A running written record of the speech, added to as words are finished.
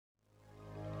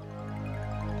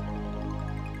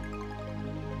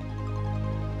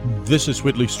This is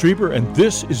Whitley Strieber, and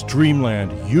this is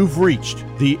Dreamland. You've reached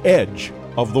the edge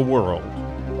of the world.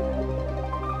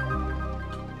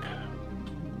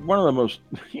 One of the most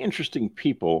interesting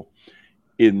people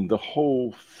in the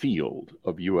whole field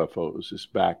of UFOs is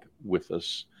back with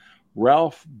us.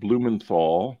 Ralph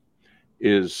Blumenthal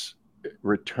is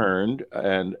returned,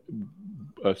 and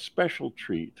a special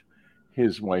treat,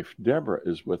 his wife Deborah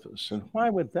is with us. And why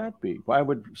would that be? Why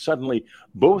would suddenly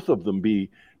both of them be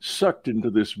sucked into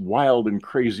this wild and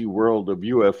crazy world of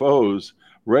UFOs,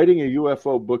 writing a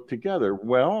UFO book together?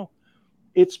 Well,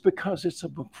 it's because it's a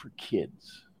book for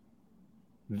kids.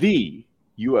 The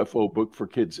UFO book for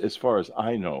kids, as far as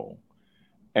I know.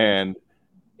 And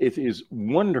it is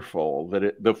wonderful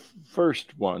that the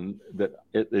first one that,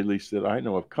 at least that I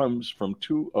know of, comes from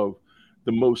two of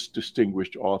the most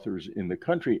distinguished authors in the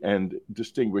country and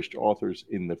distinguished authors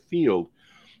in the field.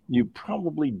 You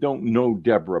probably don't know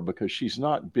Deborah because she's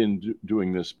not been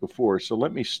doing this before. So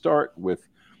let me start with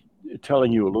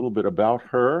telling you a little bit about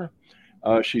her.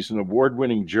 She's an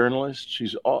award-winning journalist.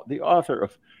 She's the author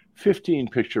of 15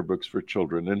 picture books for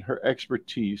children, and her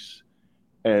expertise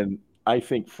and, I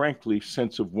think, frankly,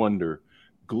 sense of wonder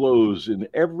glows in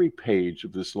every page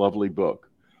of this lovely book.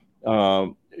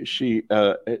 She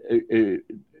did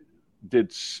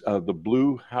The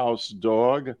Blue House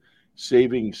Dog,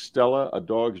 Saving Stella, a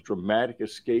dog's dramatic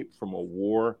escape from a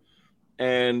war.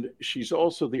 And she's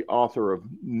also the author of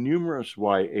numerous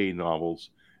YA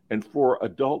novels and 4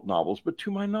 adult novels, but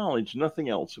to my knowledge, nothing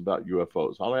else about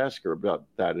UFOs. I'll ask her about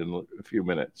that in a few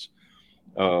minutes.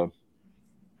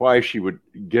 Why she would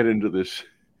get into this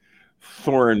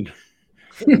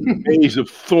maze of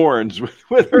thorns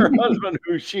with her husband,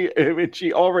 who she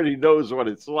already knows what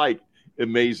it's like,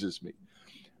 amazes me.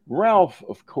 Ralph,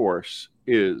 of course,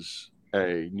 is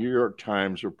a New York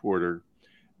Times reporter,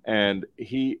 and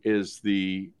he is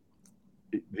the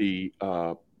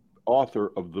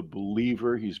author of The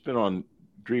Believer. He's been on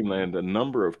Dreamland a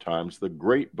number of times, the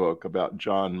great book about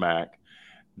John Mack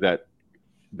that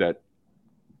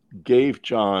gave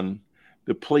John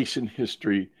the place in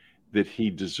history that he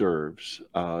deserves.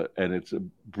 And it's a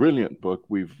brilliant book.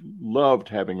 We've loved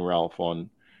having Ralph on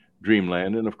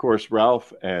Dreamland. And of course,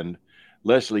 Ralph and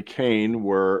Leslie Kean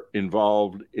were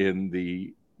involved in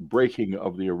the breaking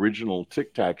of the original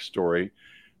Tic Tac story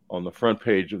on the front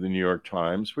page of the New York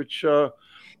Times, which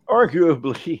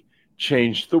arguably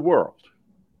changed the world.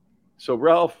 So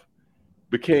Ralph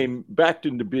became backed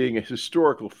into being a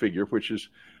historical figure, which has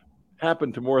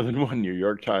happened to more than one New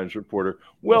York Times reporter.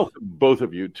 Welcome, both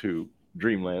of you, to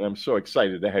Dreamland. I'm so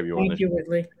excited to have you on this. Thank you,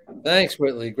 Whitley. Thanks,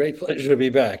 Whitley. Great pleasure to be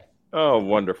back. Oh,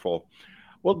 wonderful.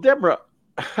 Well, Deborah,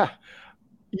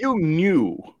 you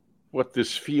knew what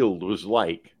this field was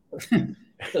like,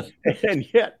 and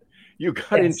yet you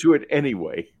got into it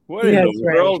anyway. What in the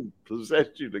world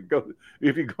possessed you to go?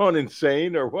 Have you gone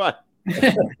insane or what?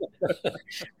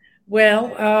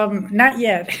 Well, not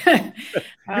yet.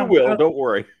 You will, don't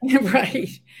worry. Right.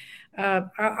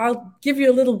 I'll give you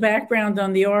a little background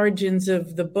on the origins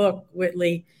of the book,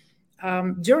 Whitley.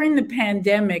 During the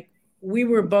pandemic, we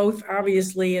were both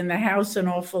obviously in the house an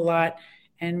awful lot,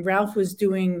 and Ralph was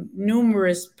doing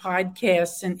numerous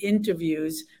podcasts and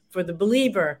interviews for The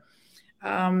Believer.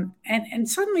 And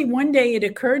suddenly one day it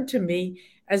occurred to me,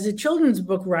 as a children's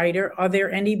book writer, are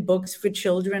there any books for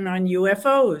children on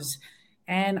UFOs?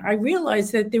 And I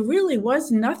realized that there really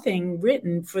was nothing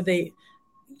written for the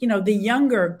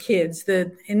younger kids,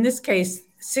 in this case,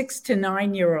 6 to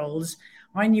 9-year-olds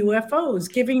on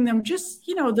UFOs, giving them just,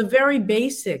 the very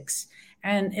basics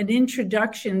and an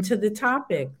introduction to the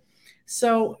topic.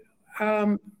 So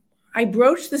I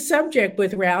broached the subject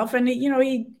with Ralph, and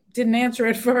he didn't answer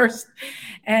at first.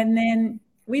 And then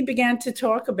we began to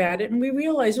talk about it, and we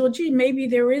realized, well, gee, maybe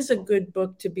there is a good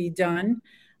book to be done,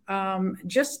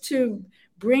 just to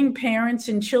bring parents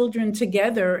and children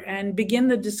together and begin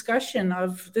the discussion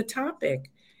of the topic.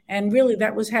 And really,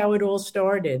 that was how it all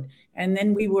started. And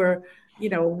then we were,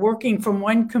 working from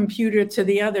one computer to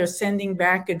the other, sending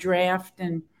back a draft,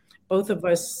 and both of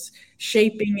us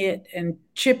shaping it and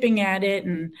chipping at it.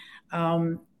 And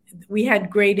we had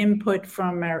great input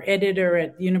from our editor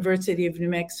at the University of New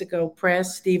Mexico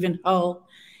Press, Stephen Hull.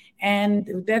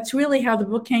 And that's really how the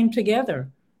book came together.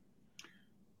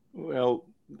 Well,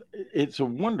 it's a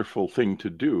wonderful thing to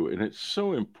do, and it's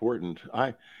so important.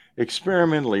 I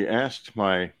experimentally asked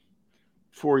my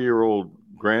 4-year-old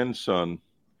grandson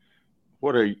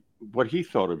what he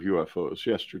thought of UFOs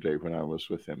yesterday when I was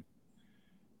with him.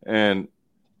 And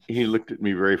he looked at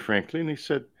me very frankly, and he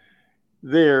said,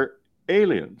 "They're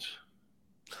aliens."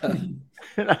 And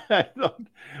I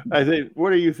said,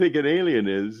 "What do you think an alien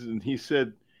is?" And he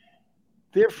said,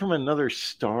 they're from another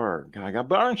star, Gaga.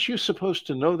 But aren't you supposed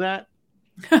to know that?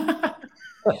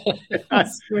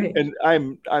 That's great. And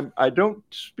I don't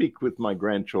speak with my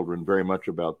grandchildren very much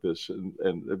about this,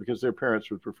 and because their parents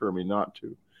would prefer me not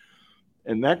to.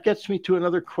 And that gets me to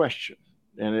another question.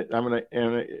 And I'm going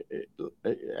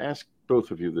to ask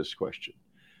both of you this question.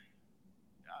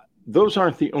 Those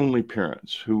aren't the only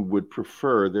parents who would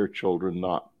prefer their children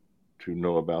not to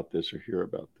know about this or hear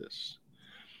about this.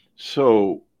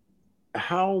 So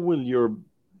how will your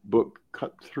book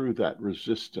cut through that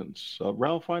resistance?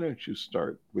 Ralph, why don't you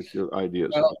start with your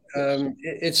ideas? Well,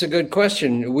 it's a good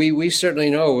question. We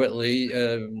certainly know, Whitley,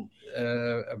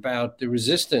 about the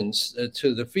resistance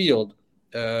to the field,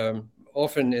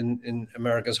 often in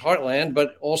America's heartland,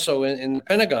 but also in the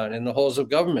Pentagon, in the halls of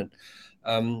government.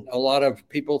 A lot of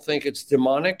people think it's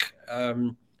demonic.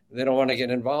 They don't want to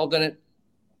get involved in it.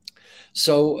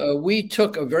 So we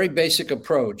took a very basic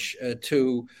approach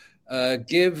to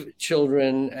give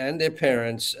children and their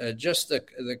parents just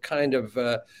the kind of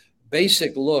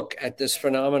basic look at this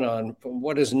phenomenon from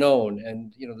what is known.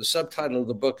 And, the subtitle of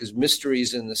the book is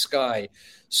Mysteries in the Sky.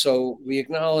 So we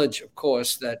acknowledge, of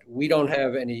course, that we don't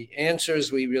have any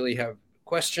answers. We really have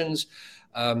questions,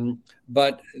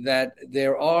 but that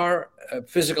there are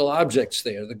physical objects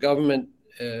there. The government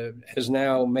has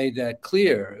now made that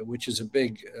clear, which is a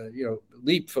big,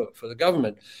 leap for the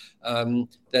government,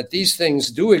 that these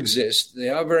things do exist. They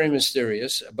are very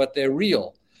mysterious, but they're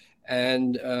real.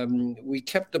 And we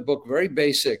kept the book very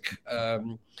basic,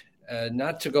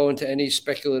 not to go into any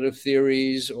speculative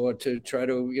theories or to try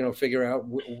to, figure out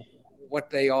what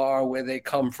they are, where they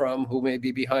come from, who may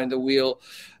be behind the wheel.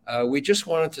 We just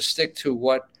wanted to stick to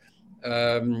what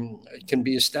can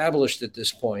be established at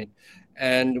this point.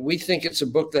 And we think it's a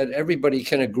book that everybody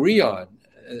can agree on,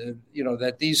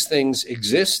 that these things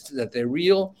exist, that they're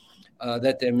real,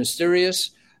 that they're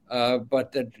mysterious,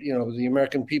 but that, the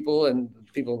American people and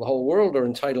people of the whole world are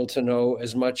entitled to know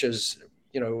as much as,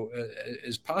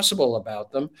 as possible about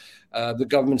them. The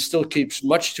government still keeps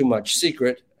much too much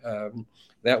secret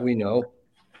that we know.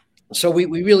 So we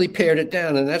really pared it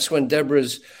down. And that's when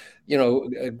Deborah's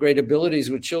great abilities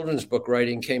with children's book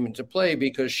writing came into play,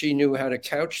 because she knew how to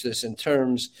couch this in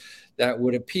terms that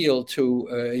would appeal to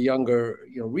a younger,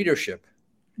 readership.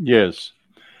 Yes.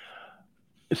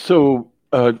 So,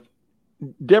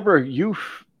 Deborah, you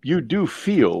do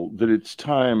feel that it's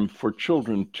time for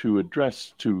children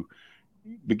to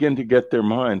begin to get their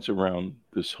minds around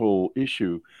this whole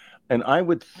issue. And I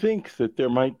would think that there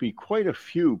might be quite a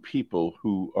few people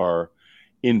who are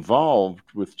involved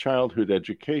with childhood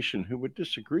education who would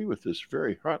disagree with this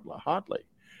very hotly,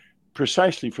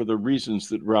 precisely for the reasons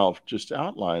that Ralph just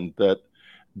outlined, that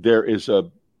there is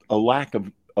a lack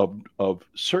of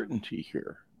certainty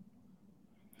here.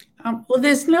 Well,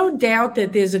 there's no doubt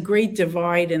that there's a great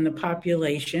divide in the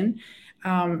population.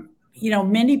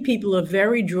 Many people are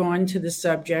very drawn to the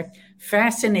subject,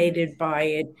 fascinated by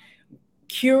it,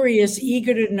 curious,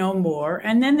 eager to know more.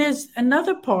 And then there's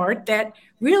another part that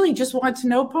really just wants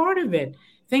no part of it,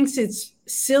 thinks it's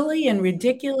silly and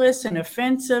ridiculous and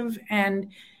offensive. And,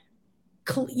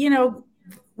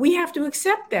 we have to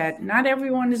accept that. Not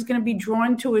everyone is going to be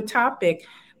drawn to a topic.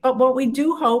 But what we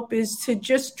do hope is to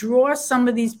just draw some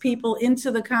of these people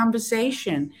into the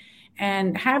conversation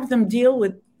and have them deal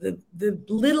with the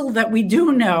little that we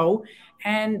do know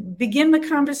and begin the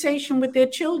conversation with their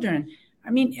children. I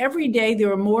mean, every day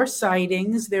there are more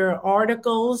sightings, there are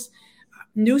articles,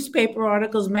 newspaper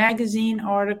articles, magazine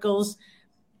articles,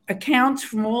 accounts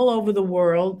from all over the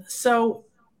world. So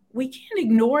we can't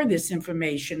ignore this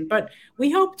information, but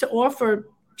we hope to offer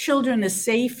children a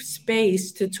safe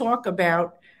space to talk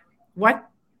about what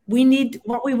we need,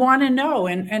 what we want to know,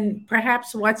 and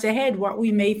perhaps what's ahead, what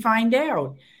we may find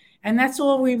out. And that's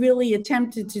all we really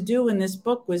attempted to do in this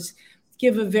book, was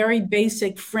give a very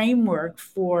basic framework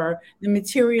for the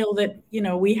material that,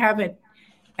 we have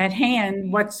at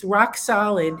hand, what's rock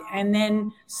solid, and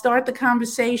then start the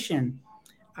conversation.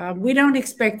 We don't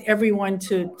expect everyone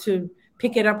to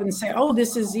pick it up and say, oh,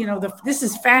 this is, this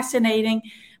is fascinating.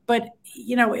 But,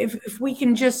 if we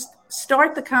can just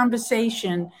start the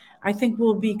conversation, I think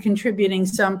we'll be contributing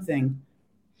something.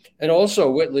 And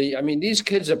also, Whitley, I mean, these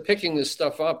kids are picking this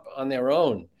stuff up on their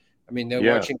own. I mean, they're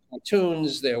watching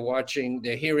cartoons, they're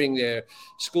hearing their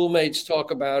schoolmates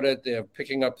talk about it. They're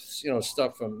picking up,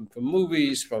 stuff from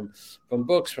movies, from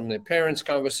books, from their parents'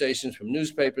 conversations, from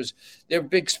newspapers. They're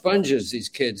big sponges, these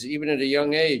kids, even at a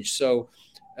young age. So,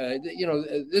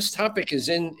 this topic is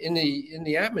in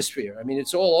the atmosphere. I mean,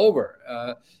 it's all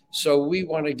over. So we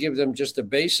want to give them just a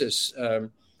basis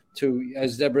to,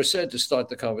 as Deborah said, to start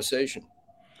the conversation.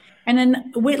 And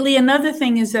then, Whitley, another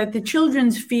thing is that the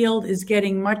children's field is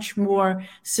getting much more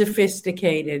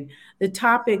sophisticated. The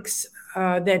topics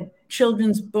that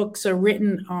children's books are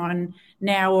written on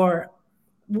now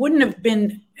wouldn't have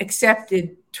been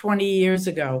accepted 20 years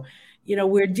ago.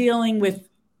 We're dealing with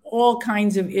all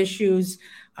kinds of issues,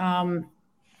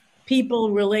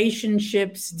 people,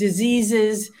 relationships,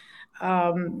 diseases,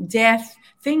 death,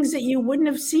 things that you wouldn't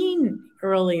have seen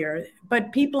earlier.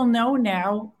 But people know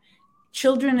now.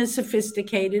 Children are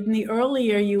sophisticated, and the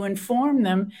earlier you inform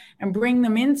them and bring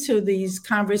them into these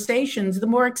conversations, the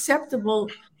more acceptable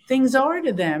things are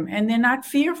to them, and they're not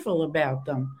fearful about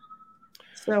them.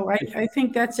 So I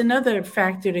think that's another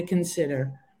factor to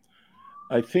consider.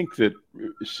 I think that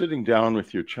sitting down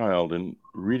with your child and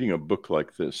reading a book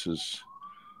like this is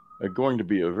going to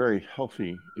be a very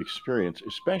healthy experience,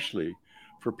 especially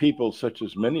for people such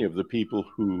as many of the people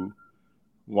who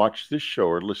watch this show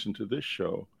or listen to this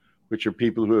show, which are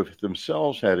people who have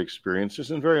themselves had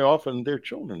experiences, and very often their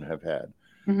children have had.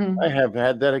 Mm-hmm. I have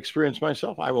had that experience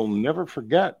myself. I will never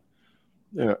forget.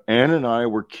 Anne and I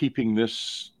were keeping this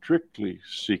strictly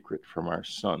secret from our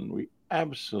son. We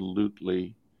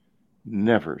absolutely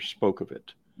never spoke of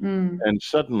it. Mm. And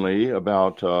suddenly,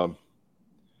 about a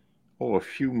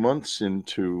few months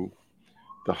into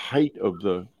the height of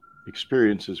the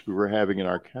experiences we were having in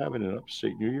our cabin in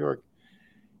upstate New York,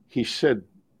 he said,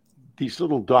 "These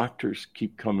little doctors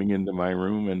keep coming into my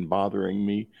room and bothering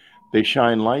me. They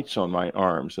shine lights on my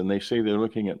arms, and they say they're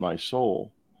looking at my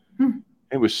soul."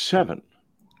 It was 7.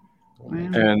 Wow.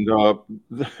 And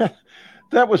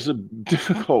that was a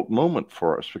difficult moment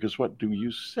for us, because what do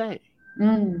you say?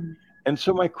 Mm. And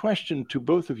so my question to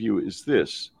both of you is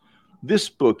this. This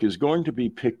book is going to be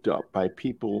picked up by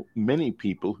many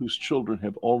people whose children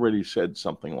have already said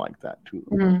something like that to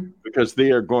them, because they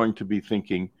are going to be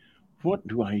thinking, what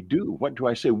do I do? What do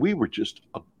I say? We were just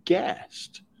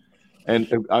aghast. And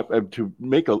I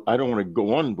don't want to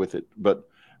go on with it, but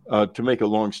to make a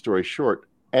long story short,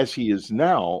 as he is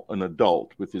now an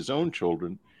adult with his own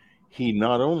children, he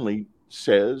not only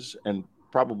says, and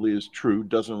probably is true,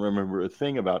 doesn't remember a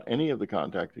thing about any of the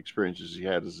contact experiences he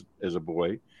had as a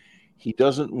boy. He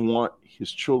doesn't want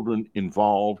his children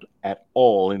involved at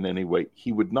all in any way.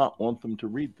 He would not want them to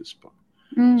read this book.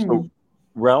 So,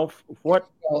 Ralph, what?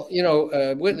 Well,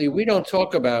 Whitley, we don't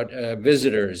talk about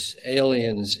visitors,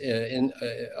 aliens,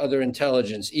 other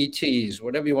intelligence, ETs,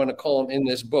 whatever you want to call them, in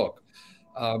this book,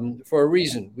 for a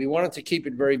reason. We wanted to keep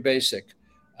it very basic.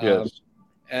 Yes.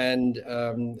 And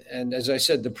as I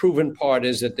said, the proven part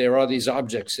is that there are these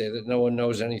objects there that no one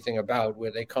knows anything about,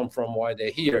 where they come from, why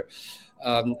they're here.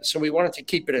 So we wanted to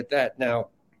keep it at that. Now,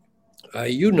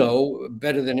 you know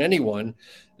better than anyone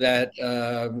that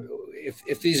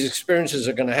if these experiences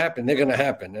are going to happen, they're going to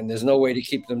happen, and there's no way to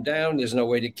keep them down. There's no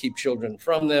way to keep children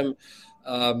from them.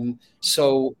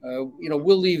 So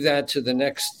we'll leave that to the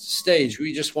next stage.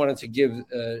 We just wanted to give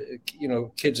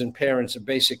kids and parents a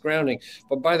basic grounding.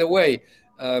 But by the way,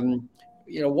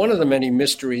 one of the many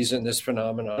mysteries in this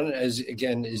phenomenon, as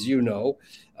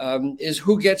is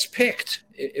who gets picked,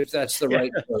 if that's the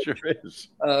right word. Sure is.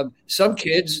 Some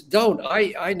kids don't.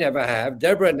 I never have.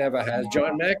 Deborah never has.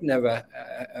 John Mack never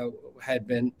had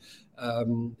been,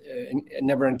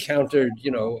 never encountered,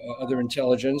 other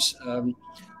intelligence.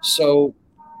 So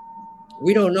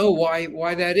we don't know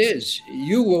why that is.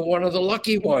 You were one of the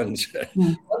lucky ones.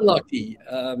 Unlucky.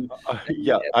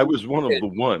 I was one of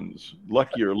the ones.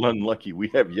 Lucky or unlucky, we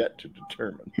have yet to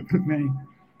determine.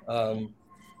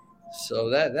 So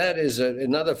that is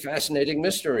another fascinating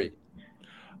mystery.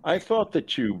 I thought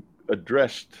that you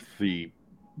addressed the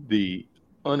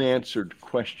unanswered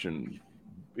question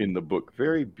in the book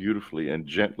very beautifully and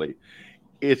gently.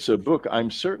 It's a book I'm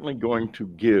certainly going to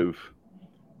give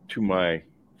to my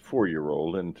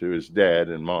 4-year-old and to his dad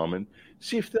and mom and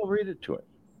see if they'll read it to him.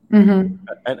 Mm-hmm.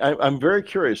 And I'm very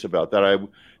curious about that. I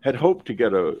had hoped to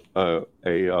get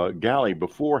a galley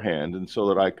beforehand, and so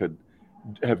that I could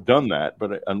have done that,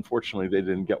 but unfortunately they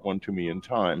didn't get one to me in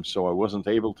time, so I wasn't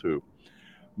able to.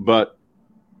 But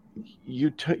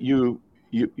you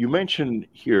mentioned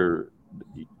here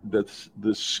that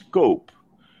the scope,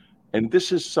 and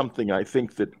this is something I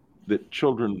think that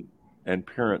children and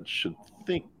parents should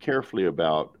think carefully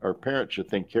about, or parents should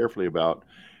think carefully about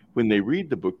when they read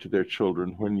the book to their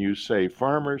children. When you say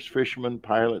farmers, fishermen,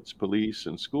 pilots, police,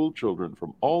 and school children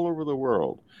from all over the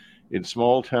world, in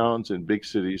small towns and big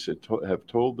cities, have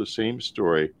told the same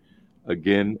story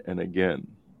again and again.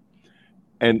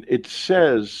 And it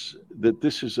says that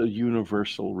this is a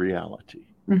universal reality.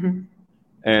 Mm-hmm.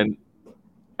 And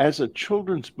as a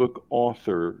children's book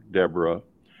author, Deborah,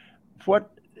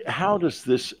 how does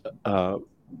this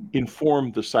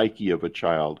inform the psyche of a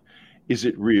child? Is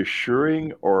it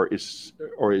reassuring, or is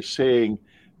saying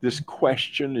this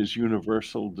question is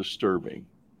universal disturbing?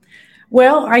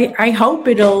 Well, I hope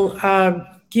it'll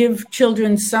give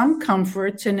children some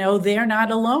comfort to know they're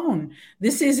not alone.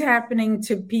 This is happening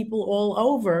to people all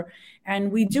over.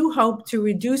 And we do hope to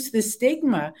reduce the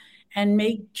stigma and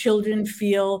make children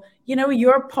feel,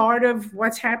 you're part of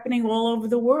what's happening all over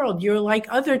the world. You're like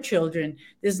other children.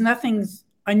 There's nothing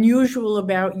unusual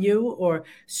about you or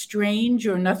strange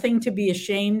or nothing to be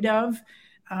ashamed of.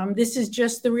 This is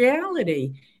just the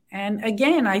reality. And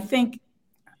again, I think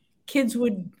kids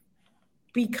would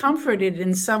be comforted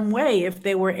in some way if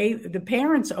the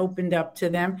parents opened up to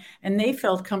them and they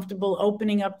felt comfortable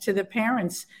opening up to the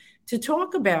parents to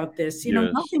talk about this.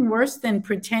 Yes. Nothing worse than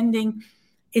pretending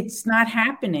it's not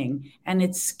happening, and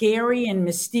it's scary and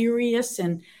mysterious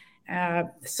and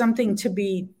something to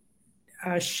be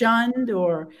shunned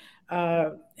or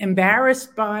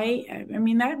embarrassed by. I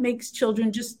mean, that makes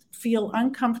children just feel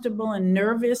uncomfortable and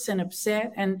nervous and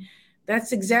upset. And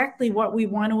that's exactly what we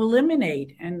want to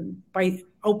eliminate, and by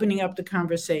opening up the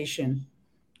conversation.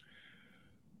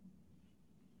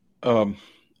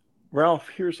 Ralph,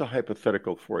 here's a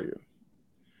hypothetical for you.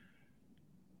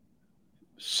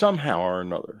 Somehow or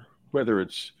another, whether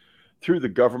it's through the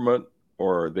government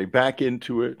or they back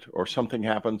into it or something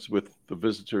happens with the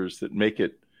visitors that make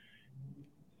it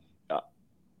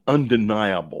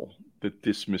undeniable that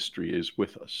this mystery is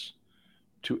with us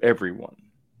to everyone.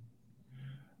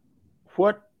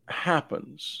 What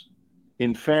happens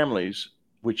in families,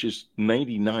 which is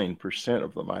 99%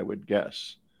 of them, I would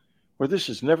guess, where this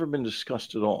has never been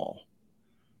discussed at all,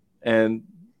 and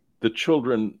the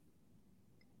children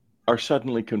are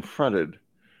suddenly confronted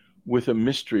with a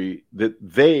mystery that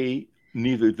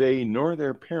neither they nor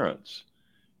their parents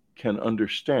can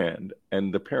understand,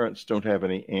 and the parents don't have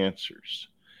any answers?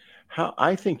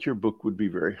 I think your book would be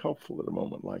very helpful at a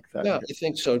moment like that. Yeah, I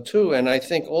think so too. And I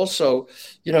think also,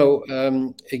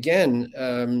 again,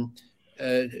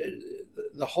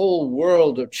 the whole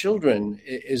world of children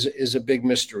is a big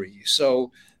mystery.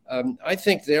 So I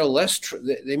think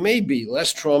they may be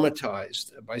less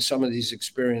traumatized by some of these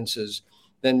experiences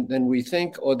than we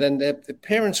think, or than the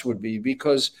parents would be,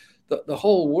 because the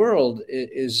whole world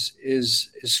is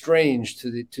strange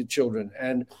to children.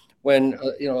 And when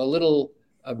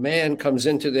a man comes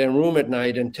into their room at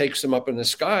night and takes them up in the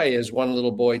sky, as one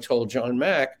little boy told John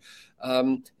Mack,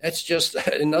 that's just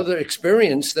another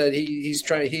experience that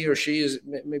he or she is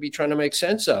maybe trying to make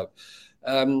sense of.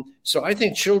 So I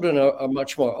think children are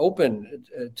much more open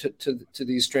to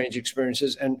these strange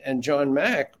experiences. And John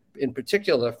Mack, in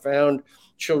particular, found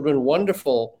children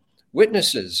wonderful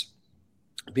witnesses,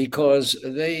 because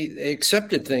they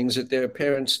accepted things that their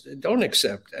parents don't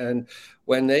accept. And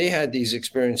when they had these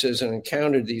experiences and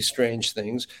encountered these strange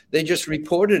things, they just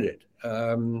reported it.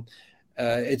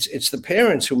 It's the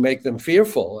parents who make them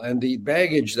fearful, and the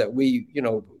baggage that we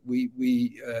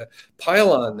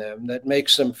pile on them that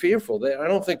makes them fearful. I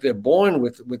don't think they're born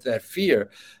with that fear.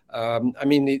 I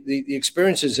mean, the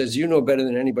experiences, as you know better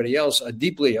than anybody else, are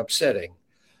deeply upsetting.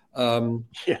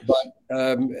 Yes.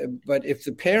 But if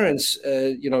the parents,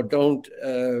 don't,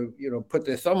 put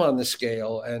their thumb on the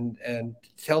scale and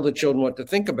tell the children what to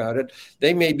think about it,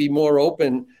 they may be more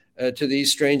open to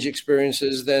these strange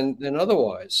experiences than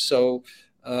otherwise. So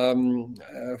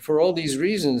for all these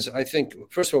reasons, I think,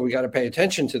 first of all, we got to pay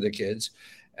attention to the kids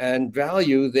and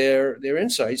value their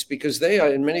insights, because they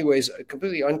are in many ways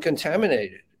completely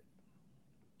uncontaminated.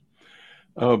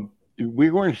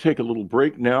 We're going to take a little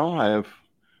break now. I have,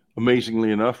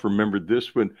 amazingly enough, remembered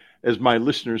this as my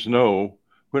listeners know,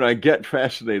 when I get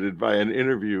fascinated by an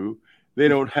interview, they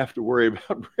don't have to worry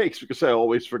about breaks, because I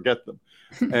always forget them.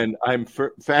 And I'm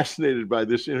fascinated by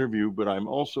this interview, but I'm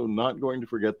also not going to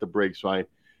forget the breaks. So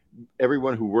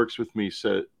everyone who works with me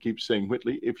keeps saying,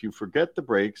 Whitley, if you forget the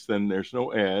breaks, then there's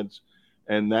no ads,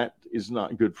 and that is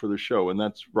not good for the show. And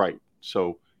that's right.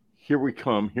 So here we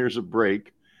come. Here's a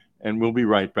break, and we'll be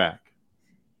right back.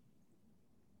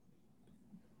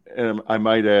 And I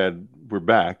might add, we're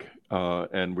back,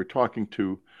 and we're talking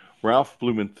to Ralph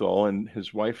Blumenthal and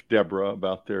his wife, Deborah,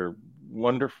 about their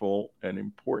wonderful and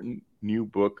important new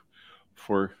book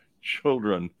for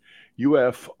children,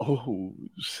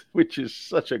 UFOs, which is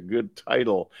such a good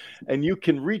title. And you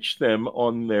can reach them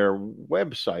on their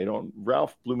website, on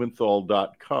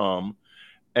ralphblumenthal.com.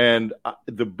 And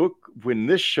the book, when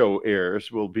this show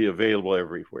airs, will be available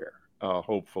everywhere,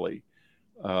 hopefully.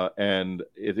 And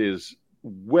it is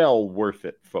well worth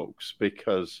it, folks,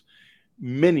 because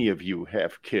many of you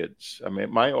have kids. I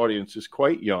mean, my audience is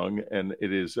quite young, and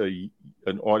it is an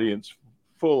audience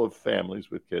full of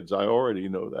families with kids. I already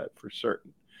know that for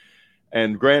certain.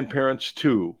 And grandparents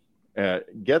too.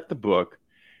 Get the book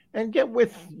and get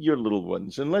with your little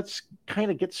ones, and let's kind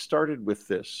of get started with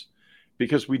this,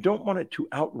 because we don't want it to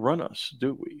outrun us,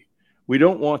 do we? We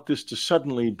don't want this to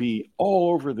suddenly be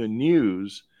all over the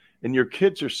news and your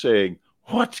kids are saying,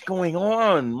 "What's going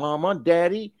on, Mama,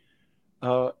 Daddy?"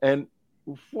 And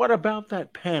what about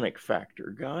that panic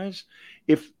factor, guys?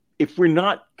 If we're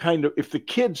not if the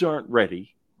kids aren't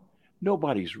ready,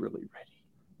 nobody's really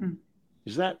ready.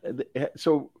 Is that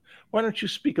so? Why don't you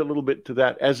speak a little bit to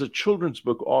that as a children's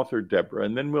book author, Deborah,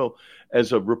 and then we'll,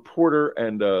 as a reporter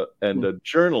and a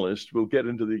journalist, we'll get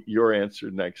into your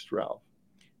answer next, Ralph.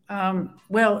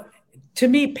 Well, to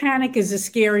me, panic is a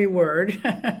scary word.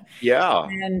 Yeah.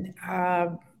 And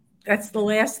that's the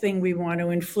last thing we want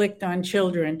to inflict on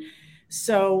children.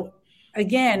 So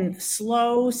again,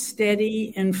 slow,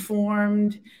 steady,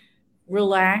 informed,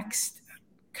 relaxed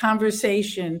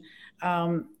conversation,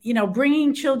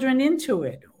 bringing children into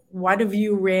it. What have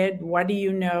you read? What do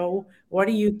you know? What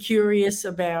are you curious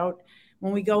about?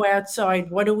 When we go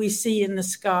outside, what do we see in the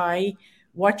sky?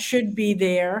 What should be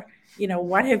there?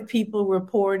 What have people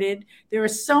reported? There are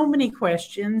so many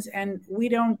questions, and we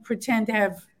don't pretend to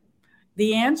have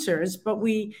the answers, but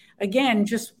we, again,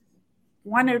 just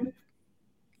want to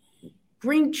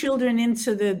bring children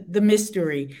into the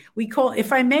mystery.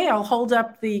 If I may, I'll hold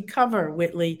up the cover,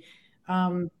 Whitley.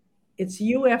 It's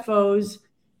UFOs,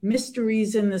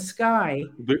 Mysteries in the Sky.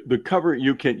 The cover,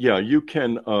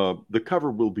 the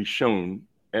cover will be shown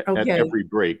at every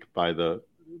break by the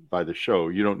show.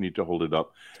 You don't need to hold it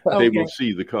up. Okay. They will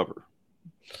see the cover.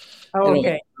 Oh,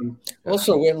 okay.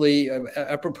 Also, Whitley,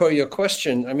 apropos your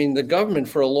question, I mean, the government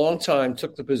for a long time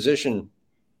took the position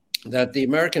that the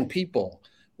American people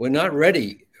were not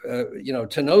ready,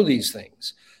 to know these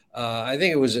things. I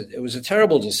think it was a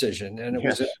terrible decision, and it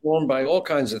was informed by all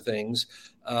kinds of things,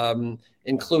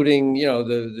 including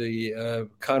the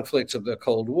conflicts of the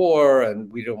Cold War,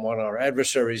 and we don't want our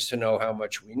adversaries to know how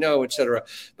much we know, et cetera.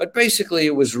 But basically,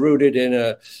 it was rooted in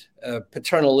a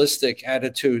paternalistic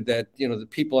attitude that the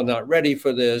people are not ready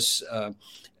for this,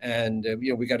 and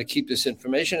we got to keep this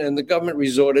information. And the government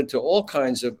resorted to all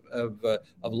kinds of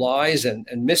lies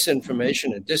and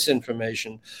misinformation and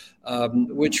disinformation,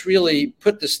 which really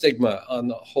put the stigma on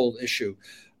the whole issue.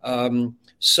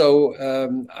 So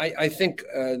I think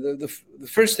the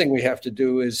first thing we have to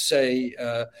do is say,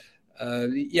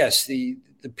 yes, the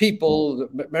people,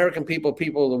 the American people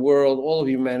of the world, all of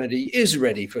humanity is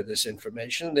ready for this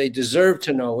information. They deserve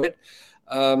to know it.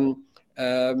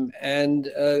 And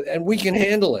we can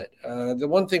handle it. The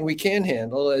one thing we can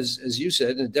handle, as you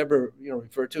said, and Deborah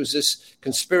referred to, is this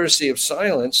conspiracy of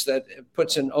silence that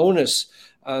puts an onus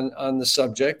on the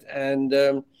subject and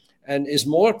is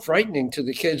more frightening to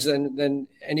the kids than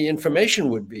any information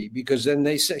would be, because then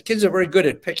kids are very good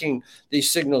at picking these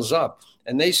signals up,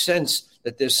 and they sense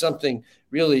that there's something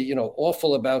really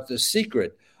awful about this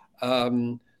secret.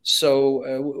 The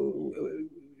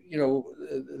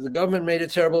government made a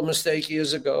terrible mistake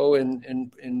years ago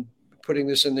in putting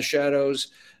this in the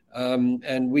shadows,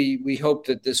 and we hope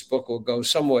that this book will go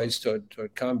some ways toward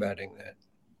combating that.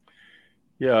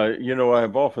 Yeah,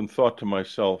 I've often thought to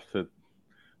myself that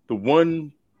the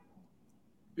one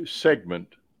segment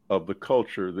of the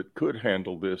culture that could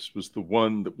handle this was the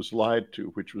one that was lied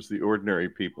to, which was the ordinary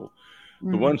people.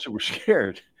 The ones who were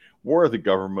scared were the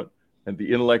government and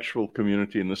the intellectual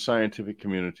community and the scientific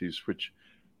communities, which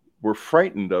were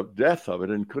frightened of death of it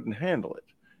and couldn't handle it.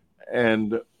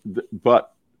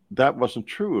 But that wasn't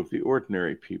true of the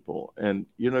ordinary people. And,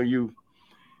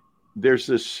 there's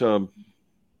this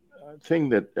thing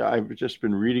that I've just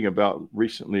been reading about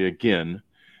recently again,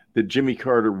 that Jimmy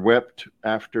Carter wept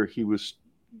after he was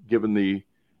given the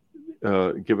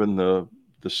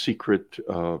secret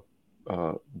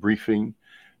briefing,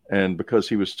 and because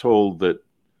he was told that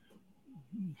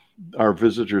our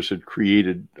visitors had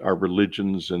created our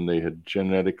religions and they had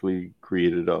genetically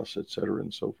created us, et cetera,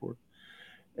 and so forth.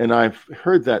 And I've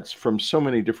heard that from so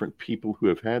many different people who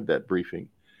have had that briefing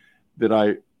that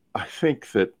I think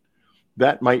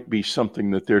that might be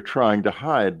something that they're trying to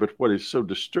hide. But what is so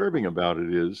disturbing about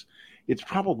it is it's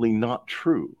probably not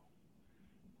true.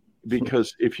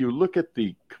 Because if you look at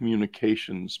the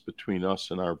communications between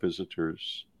us and our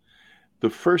visitors, the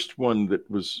first one that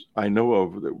I know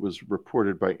of that was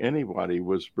reported by anybody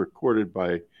was recorded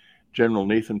by General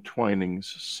Nathan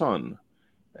Twining's son.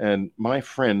 And my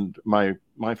friend, my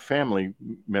family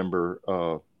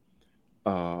member,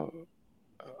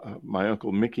 my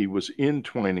Uncle Mickey was in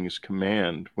Twining's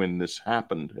command when this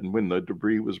happened and when the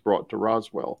debris was brought to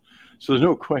Roswell. So there's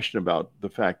no question about the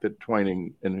fact that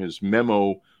Twining, in his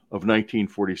memo of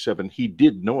 1947, he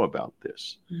did know about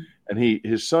this. And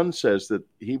his son says that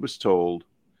he was told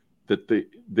that the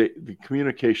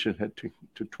communication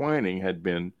to Twining had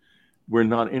been, we're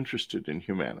not interested in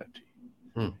humanity.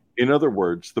 In other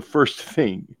words, the first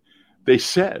thing they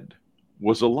said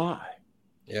was a lie.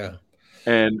 Yeah.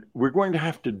 And we're going to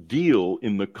have to deal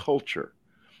in the culture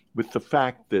with the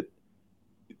fact that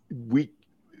we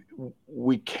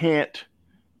can't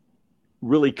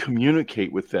really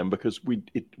communicate with them because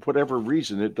whatever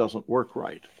reason, it doesn't work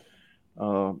right.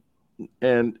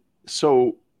 And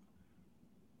so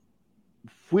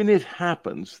when it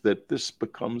happens that this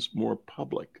becomes more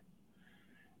public,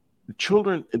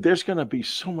 children, there's going to be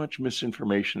so much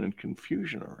misinformation and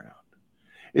confusion around,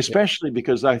 especially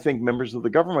because I think members of the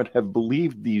government have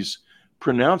believed these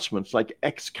pronouncements like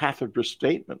ex cathedra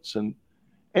statements, and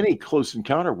any close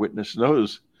encounter witness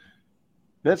knows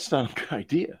that's not a good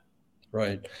idea.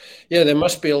 Right. Yeah, there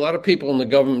must be a lot of people in the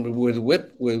government with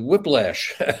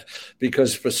whiplash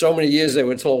because for so many years they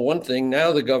were told one thing.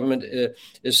 Now the government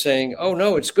is saying, "Oh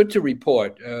no, it's good to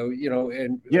report."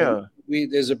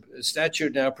 There's a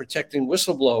statute now protecting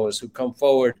whistleblowers who come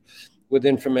forward with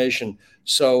information.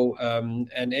 So,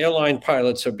 and airline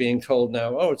pilots are being told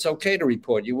now, "Oh, it's okay to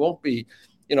report. You won't be,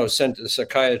 sent to the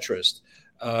psychiatrist."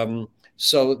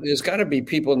 So there's got to be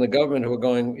people in the government who are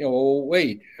going, well,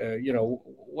 wait,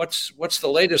 what's the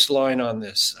latest line on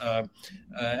this?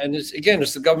 And it's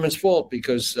the government's fault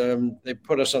because they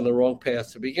put us on the wrong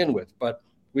path to begin with. But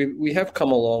we have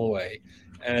come a long way,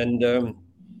 and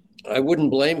I wouldn't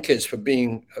blame kids for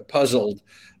being puzzled.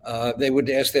 They would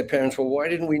ask their parents, well, why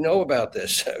didn't we know about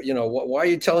this? Why are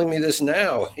you telling me this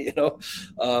now?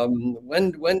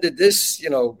 When did this,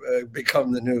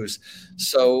 become the news?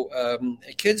 So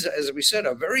kids, as we said,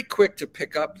 are very quick to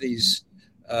pick up these,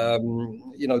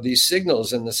 these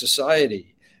signals in the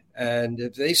society. And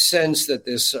if they sense that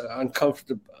there's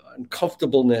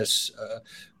uncomfortableness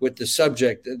with the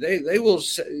subject, they will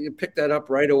pick that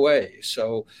up right away.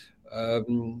 So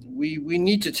we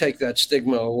need to take that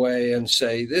stigma away and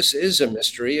say this is a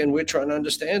mystery and we're trying to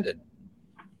understand it.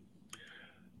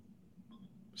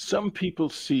 Some people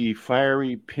see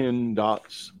fiery pin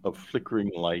dots of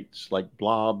flickering lights like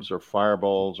blobs or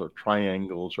fireballs or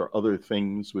triangles or other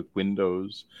things with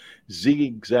windows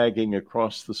zigzagging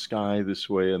across the sky this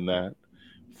way and that,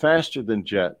 faster than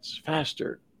jets,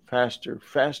 faster,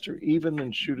 even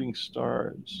than shooting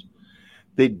stars.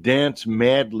 They dance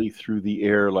madly through the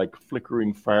air like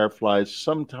flickering fireflies,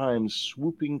 sometimes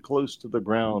swooping close to the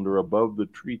ground or above the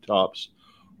treetops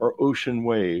or ocean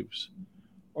waves.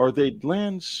 Or they'd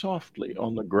land softly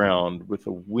on the ground with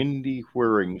a windy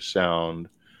whirring sound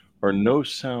or no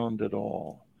sound at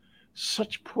all.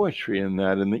 Such poetry in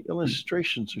that, and the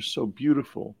illustrations are so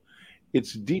beautiful.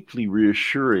 It's deeply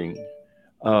reassuring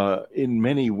in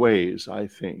many ways, I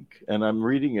think. And I'm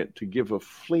reading it to give a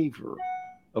flavor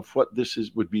of what this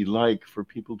would be like for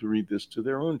people to read this to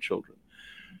their own children.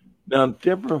 Now,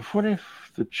 Deborah, what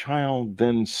if the child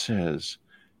then says,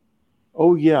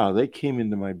 oh yeah, they came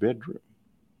into my bedroom?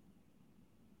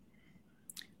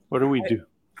 What do we do?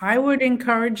 I would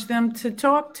encourage them to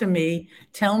talk to me,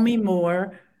 tell me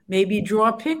more, maybe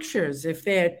draw pictures if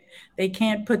they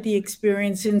can't put the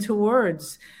experience into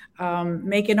words,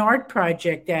 make an art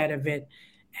project out of it.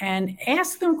 And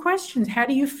ask them questions. How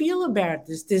do you feel about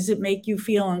this? Does it make you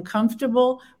feel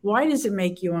uncomfortable? Why does it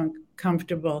make you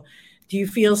uncomfortable? Do you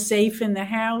feel safe in the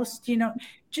house?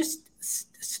 Just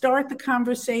start the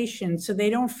conversation so they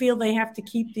don't feel they have to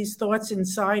keep these thoughts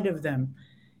inside of them.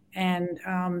 And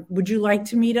would you like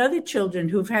to meet other children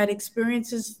who've had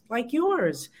experiences like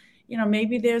yours?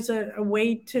 Maybe there's a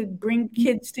way to bring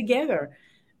kids together.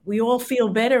 We all feel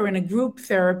better in a group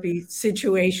therapy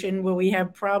situation where we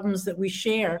have problems that we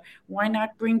share. Why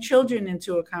not bring children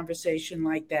into a conversation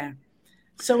like that?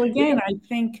 So again, I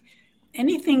think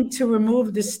anything to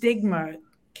remove the stigma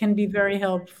can be very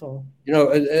helpful.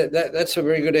 That's a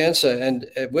very good answer. And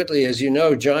Whitley, as you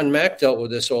know, John Mack dealt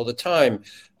with this all the time.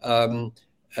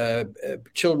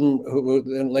 Children who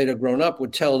then later grown up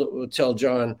would tell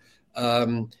John,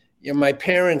 my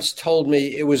parents told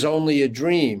me it was only a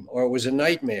dream or it was a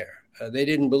nightmare. They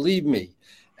didn't believe me.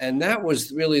 And that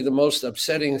was really the most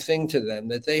upsetting thing to them,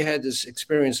 that they had this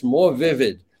experience more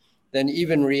vivid than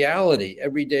even reality,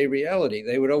 everyday reality.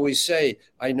 They would always say,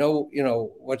 I know,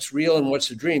 what's real and what's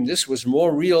a dream. This was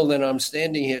more real than I'm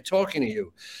standing here talking to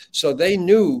you. So they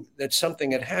knew that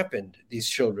something had happened, these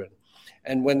children.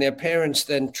 And when their parents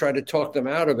then try to talk them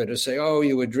out of it or say, oh,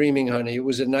 you were dreaming, honey, it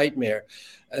was a nightmare,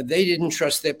 they didn't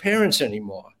trust their parents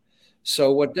anymore.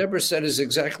 So what Deborah said is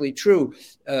exactly true.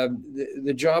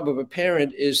 The job of a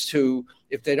parent is to,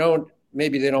 if they don't,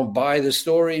 maybe they don't buy the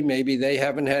story, maybe they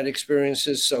haven't had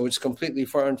experiences, so it's completely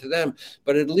foreign to them,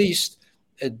 but at least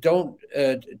don't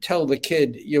tell the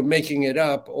kid you're making it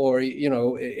up, or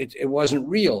it wasn't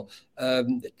real.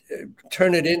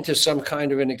 Turn it into some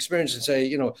kind of an experience and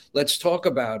say, let's talk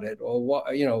about it,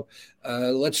 or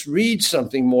let's read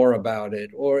something more about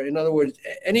it, or in other words,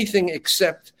 anything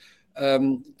except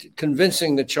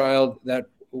convincing the child that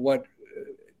what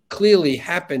clearly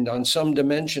happened on some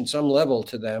dimension, some level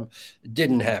to them,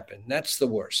 didn't happen. That's the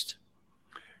worst.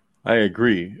 I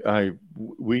agree.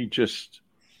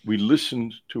 We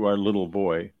listened to our little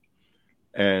boy,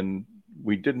 and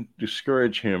we didn't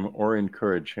discourage him or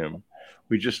encourage him.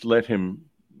 We just let him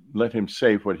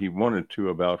say what he wanted to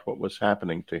about what was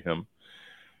happening to him.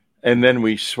 And then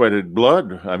we sweated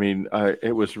blood. I mean,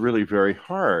 it was really very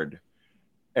hard.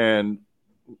 And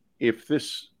if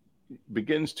this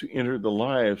begins to enter the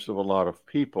lives of a lot of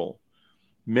people,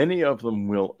 many of them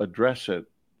will address it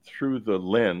through the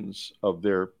lens of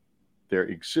their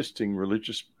existing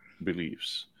religious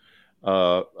beliefs.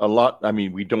 A lot, I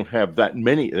mean, we don't have that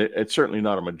many. It's certainly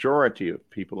not a majority of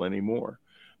people anymore.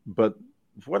 But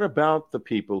what about the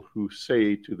people who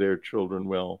say to their children,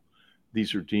 well,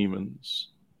 these are demons?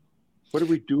 What do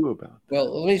we do about that?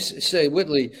 Well, let me say,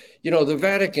 Whitley, the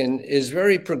Vatican is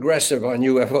very progressive on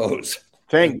UFOs.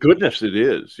 Thank goodness it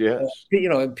is, yes.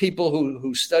 People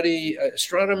who study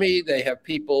astronomy, they have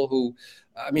people who,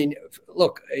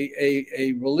 look,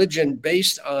 a religion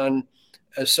based on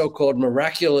so-called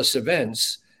miraculous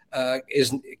events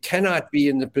cannot be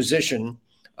in the position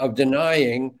of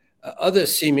denying other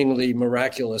seemingly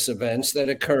miraculous events that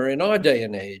occur in our day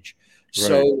and age. Right.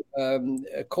 So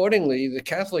accordingly, the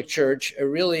Catholic Church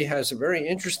really has a very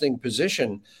interesting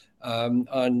position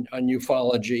on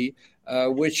ufology,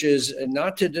 which is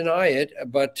not to deny it,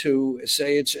 but to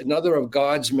say it's another of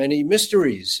God's many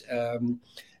mysteries.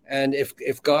 And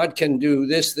if God can do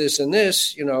this, this, and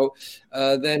this,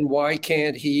 then why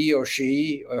can't he or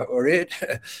she or it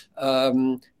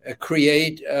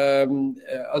create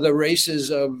other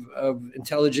races of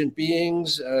intelligent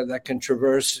beings that can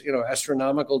traverse,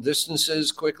 astronomical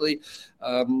distances quickly,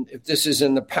 if this is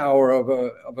in the power of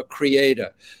a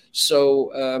creator?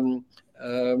 So,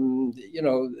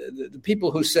 the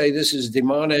people who say this is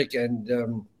demonic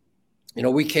and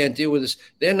we can't deal with this,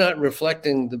 they're not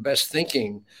reflecting the best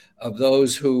thinking of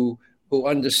those who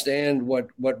understand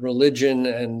what religion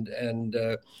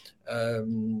and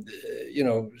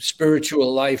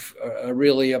spiritual life are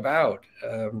really about.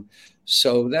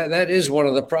 So that is one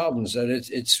of the problems, that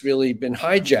it's really been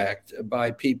hijacked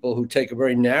by people who take a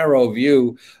very narrow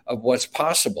view of what's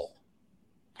possible.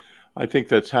 I think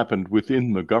that's happened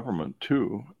within the government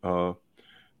too.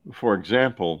 For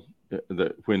example,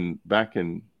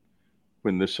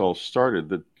 when this all started,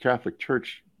 the Catholic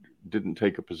Church didn't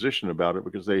take a position about it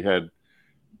because they had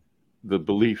the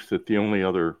belief that the only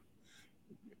other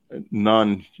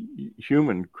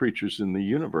non-human creatures in the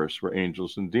universe were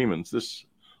angels and demons. This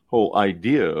whole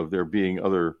idea of there being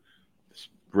other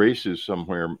races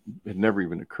somewhere had never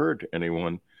even occurred to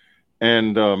anyone.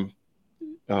 And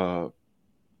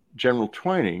General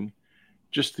Twining,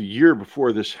 just the year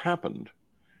before this happened,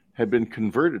 had been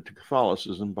converted to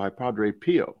Catholicism by Padre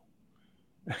Pio.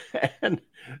 And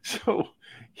so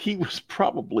he was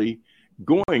probably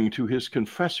going to his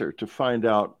confessor to find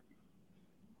out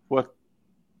what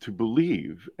to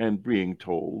believe, and being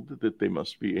told that they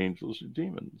must be angels or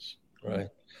demons. Right.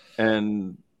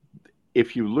 And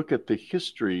if you look at the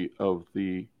history of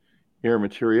the Air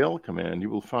Materiel Command, you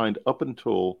will find up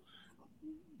until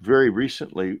very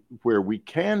recently where we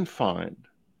can find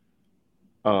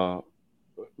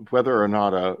whether or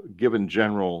not a given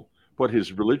general, what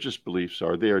his religious beliefs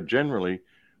are, they are generally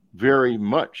very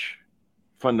much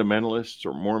fundamentalists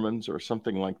or Mormons or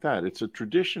something like that. It's a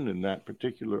tradition in that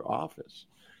particular office.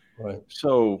 Right.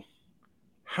 So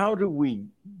how do we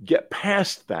get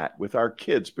past that with our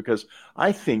kids? Because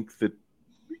I think that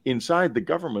inside the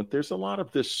government, there's a lot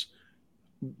of this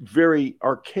very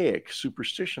archaic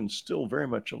superstition still very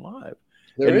much alive.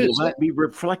 There is. Will that be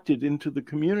reflected into the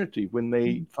community when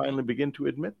they finally begin to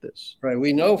admit this? Right.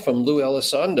 We know from Lou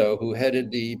Elizondo, who headed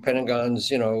the Pentagon's,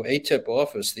 ATIP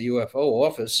office, the UFO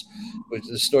office, which is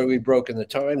the story we broke in the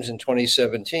Times in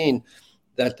 2017,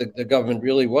 that the government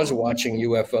really was watching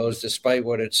UFOs, despite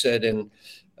what it said in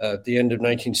at the end of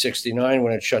 1969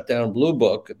 when it shut down Blue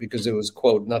Book, because it was,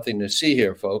 quote, nothing to see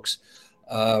here, folks.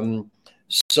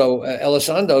 So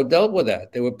Elizondo dealt with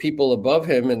that. There were people above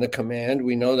him in the command.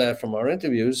 We know that from our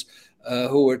interviews,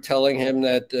 who were telling him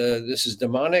that this is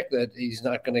demonic, that he's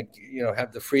not going to,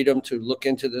 have the freedom to look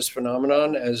into this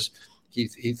phenomenon as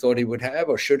he thought he would have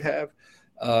or should have.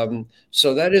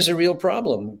 So that is a real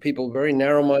problem. People, very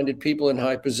narrow-minded people in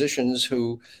high positions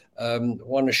who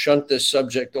want to shunt this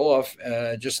subject off,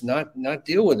 just not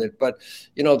deal with it. But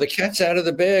the cat's out of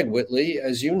the bag, Whitley,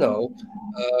 as you know.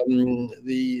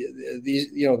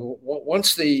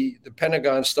 Once the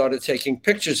Pentagon started taking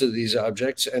pictures of these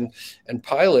objects, and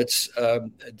pilots,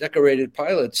 decorated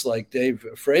pilots like Dave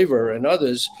Fravor and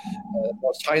others,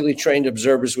 most highly trained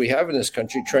observers we have in this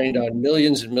country, trained on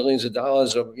millions and millions of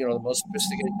dollars of the most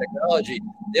sophisticated technology,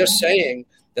 they're saying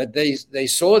that they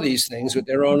saw these things with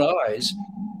their own eyes,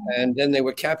 and then they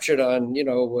were captured on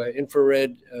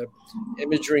infrared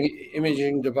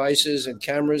imaging devices and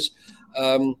cameras.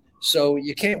 So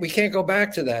we can't go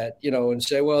back to that, and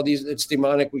say, well, it's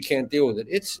demonic, we can't deal with it.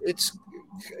 It's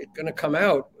going to come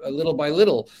out little by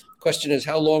little. Question is,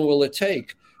 how long will it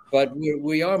take? But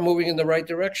we are moving in the right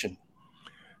direction.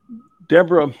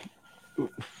 Deborah,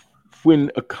 when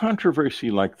a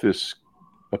controversy like this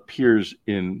appears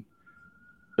in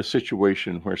a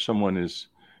situation where someone is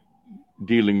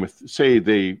dealing with, say,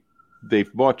 they've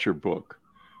bought your book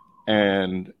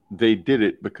and they did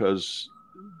it because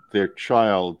their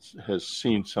child has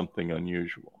seen something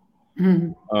unusual.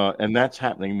 Mm-hmm. And that's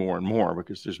happening more and more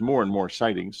because there's more and more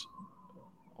sightings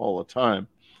all the time.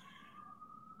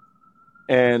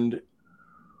 And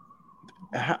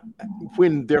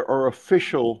when there are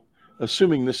official,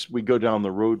 assuming this, we go down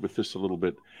the road with this a little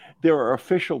bit, there are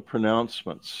official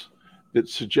pronouncements that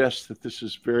suggest that this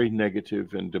is very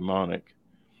negative and demonic.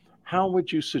 How would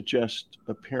you suggest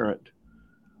a parent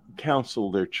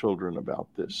counsel their children about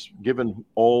this, given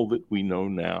all that we know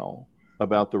now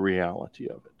about the reality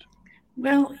of it?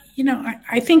 Well,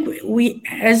 I think we,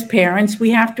 as parents,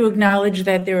 we have to acknowledge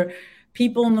that there are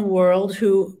people in the world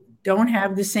who don't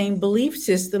have the same belief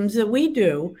systems that we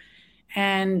do.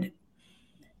 And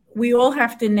we all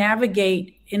have to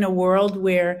navigate in a world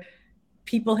where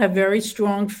people have very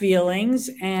strong feelings,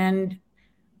 and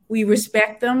we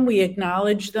respect them, we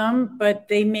acknowledge them, but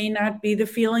they may not be the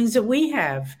feelings that we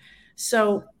have.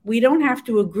 So we don't have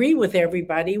to agree with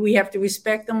everybody. We have to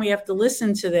respect them. We have to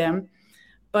listen to them.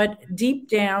 But deep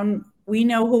down, we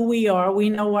know who we are. We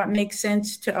know what makes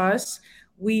sense to us.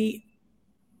 When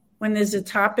there's a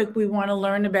topic we want to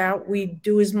learn about, we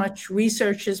do as much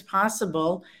research as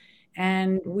possible,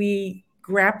 and we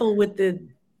grapple with the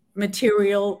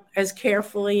material as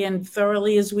carefully and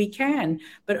thoroughly as we can.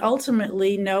 But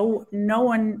ultimately, no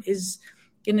one is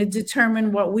going to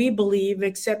determine what we believe,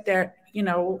 except that,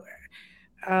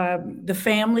 the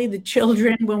family, the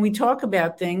children, when we talk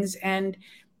about things. And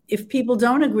if people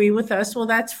don't agree with us, well,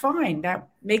 that's fine. That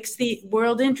makes the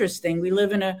world interesting. We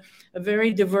live in a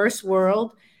very diverse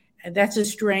world. And that's a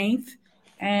strength.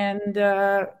 And,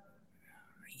 I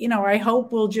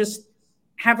hope we'll just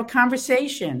have a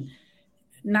conversation,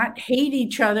 not hate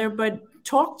each other, but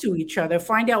talk to each other.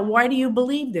 Find out, why do you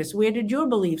believe this? Where did your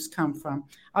beliefs come from?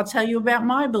 I'll tell you about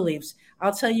my beliefs.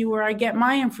 I'll tell you where I get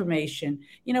my information.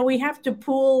 We have to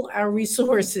pool our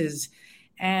resources.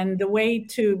 And the way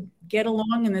to get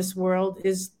along in this world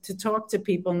is to talk to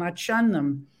people, not shun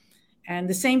them. And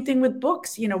the same thing with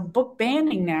books. Book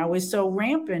banning now is so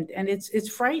rampant, and it's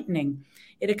frightening.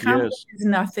 It accomplishes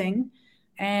nothing.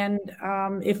 And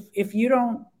if you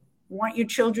don't want your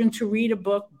children to read a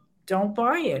book, don't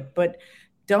buy it. But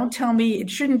don't tell me it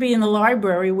shouldn't be in the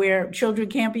library where children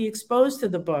can't be exposed to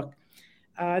the book.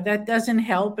 That doesn't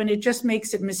help, and it just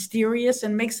makes it mysterious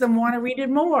and makes them want to read it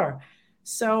more.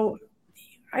 So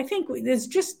I think there's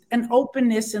just an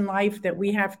openness in life that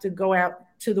we have to go out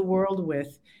to the world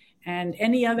with. And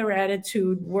any other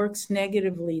attitude works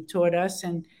negatively toward us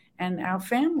and our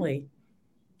family.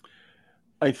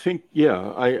 I think,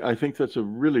 I think that's a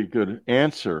really good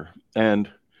answer. And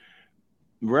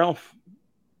Ralph,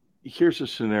 here's a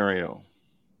scenario.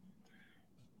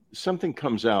 Something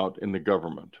comes out in the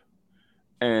government,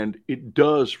 and it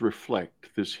does reflect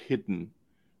this hidden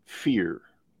fear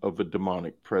of a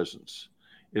demonic presence.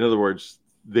 In other words,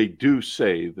 they do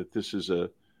say that this is a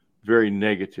very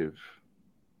negative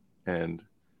and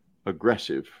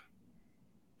aggressive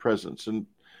presence. And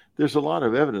there's a lot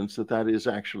of evidence that that is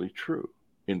actually true,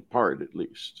 in part at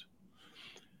least.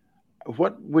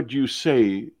 What would you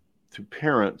say to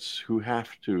parents who have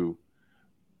to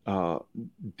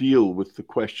deal with the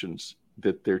questions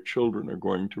that their children are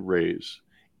going to raise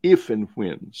if and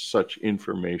when such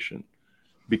information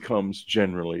becomes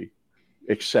generally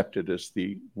accepted as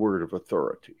the word of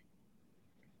authority?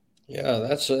 Yeah,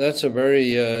 that's a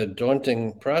very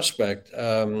daunting prospect.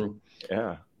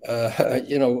 Yeah.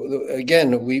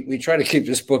 Again, we try to keep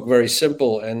this book very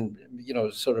simple and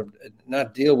sort of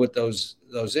not deal with those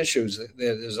issues.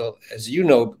 There's as you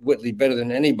know, Whitley, better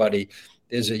than anybody,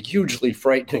 there's a hugely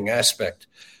frightening aspect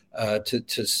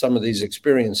to some of these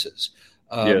experiences,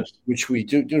 Yes. which we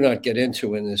do not get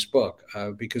into in this book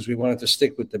because we wanted to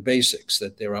stick with the basics.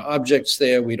 That there are objects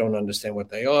there, we don't understand what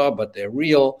they are, but they're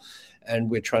real,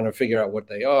 and we're trying to figure out what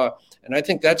they are. And I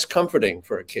think that's comforting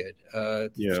for a kid.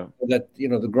 Yeah. That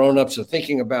the grown-ups are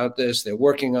thinking about this, they're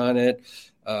working on it.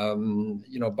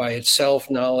 By itself,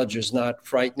 knowledge is not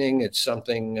frightening. It's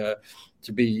something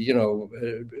to be,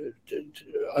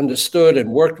 understood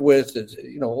and worked with.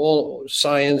 All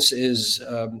science is,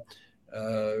 a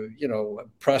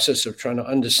process of trying to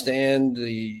understand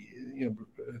the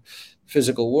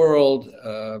physical world,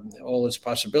 all its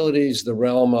possibilities, the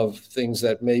realm of things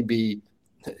that may be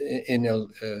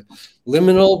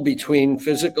liminal between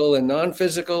physical and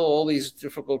non-physical, all these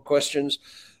difficult questions.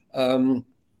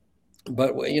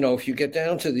 But if you get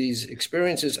down to these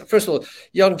experiences, first of all,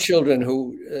 young children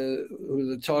who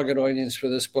the target audience for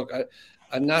this book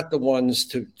are not the ones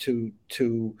to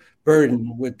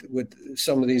burden with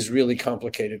some of these really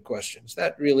complicated questions.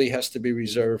 That really has to be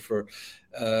reserved for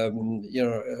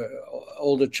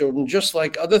older children. Just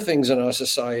like other things in our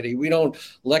society, we don't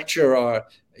lecture our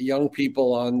young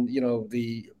people on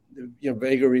the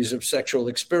vagaries of sexual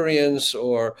experience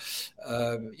or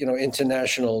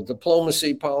international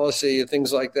diplomacy policy and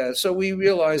things like that. So we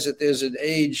realize that there's an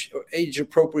age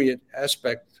appropriate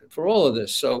aspect for all of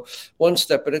this. So one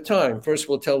step at a time. First,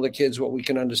 we'll tell the kids what we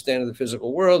can understand of the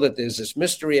physical world, that there's this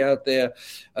mystery out there.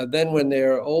 Then when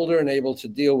they're older and able to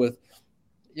deal with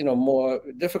more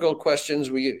difficult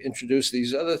questions, we introduce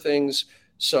these other things.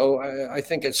 So I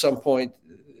think at some point,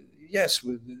 yes,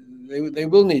 they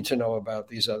will need to know about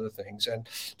these other things. And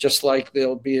just like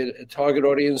there'll be a target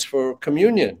audience for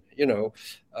communion,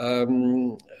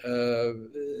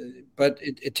 but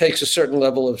it takes a certain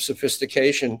level of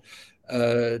sophistication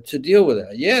to deal with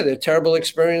that. Yeah, there are terrible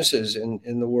experiences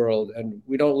in the world, and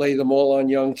we don't lay them all on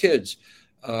young kids,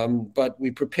 but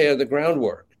we prepare the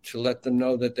groundwork to let them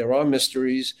know that there are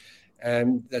mysteries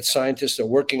and that scientists are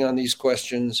working on these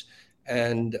questions,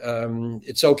 and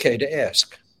it's okay to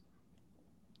ask.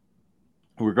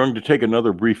 We're going to take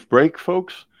another brief break,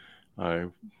 folks. I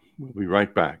will be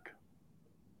right back.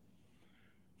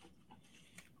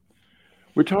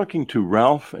 We're talking to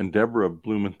Ralph and Deborah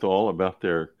Blumenthal about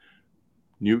their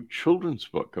new children's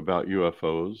book about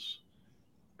UFOs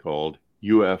called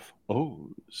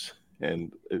UFOs.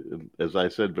 And as I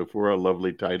said before, a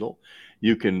lovely title.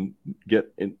 You can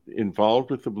get involved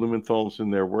with the Blumenthals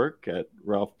in their work at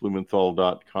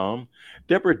ralphblumenthal.com.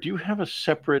 Deborah, do you have a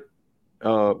separate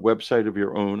website of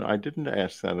your own? I didn't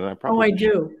ask that, and I probably I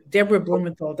do.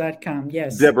 DeborahBlumenthal.com.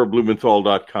 Yes.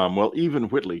 DeborahBlumenthal.com. Well, even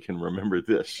Whitley can remember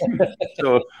this.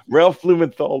 So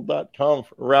RalphBlumenthal.com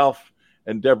for Ralph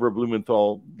and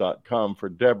DeborahBlumenthal.com for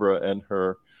Deborah and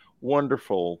her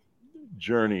wonderful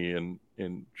journey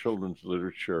in children's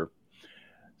literature.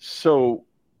 So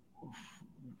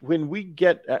when we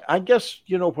get, I guess,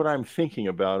 what I'm thinking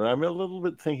about, I'm a little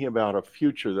bit thinking about a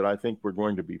future that I think we're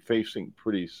going to be facing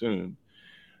pretty soon.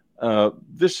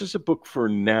 This is a book for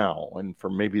now and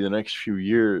for maybe the next few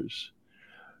years.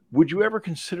 Would you ever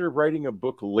consider writing a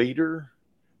book later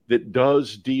that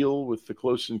does deal with the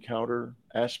close encounter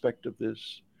aspect of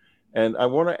this? And I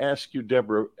want to ask you,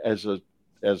 Deborah, as an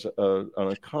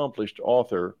accomplished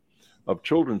author of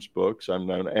children's books, I'm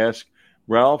going to ask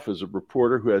Ralph as a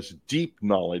reporter who has deep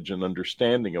knowledge and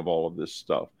understanding of all of this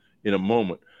stuff in a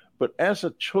moment. But as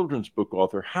a children's book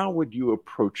author, how would you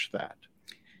approach that?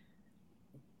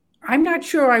 I'm not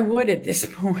sure I would at this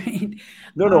point.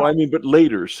 No, I mean, but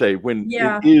later, say, when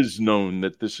it is known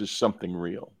that this is something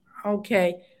real.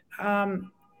 Okay. I'd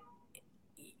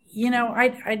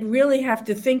really have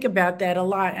to think about that a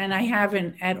lot, and I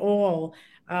haven't at all.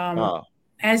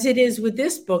 As it is with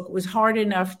this book, it was hard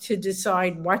enough to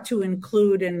decide what to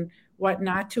include and what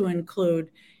not to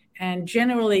include. And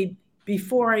generally,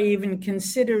 before I even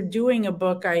consider doing a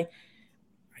book, I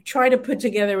try to put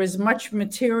together as much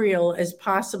material as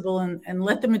possible and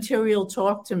let the material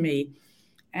talk to me.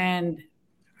 And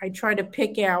I try to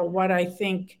pick out what I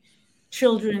think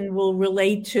children will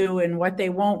relate to and what they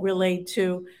won't relate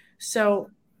to. So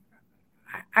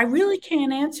I really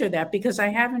can't answer that because I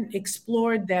haven't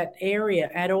explored that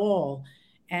area at all.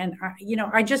 And,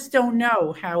 I just don't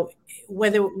know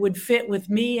whether it would fit with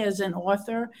me as an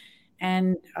author.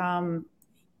 And,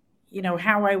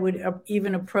 how I would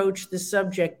even approach the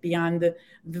subject beyond the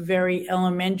very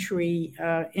elementary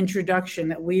introduction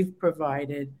that we've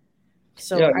provided.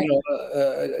 So yeah,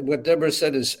 what Deborah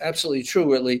said is absolutely true,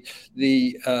 Whitley.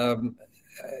 The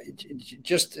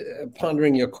just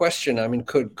pondering your question, I mean,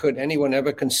 could anyone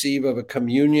ever conceive of a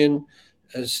communion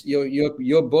as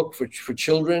your book for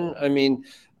children? I mean,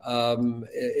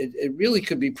 it really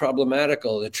could be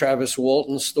problematical. The Travis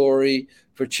Walton story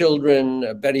for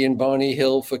children, Betty and Barney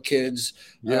Hill for kids.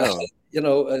 Yeah.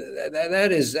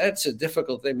 That's a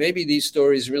difficult thing. Maybe these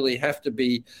stories really have to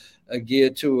be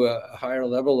geared to a higher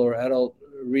level or adult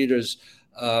readers.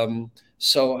 I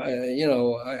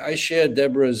share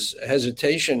Deborah's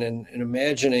hesitation in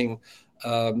imagining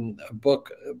a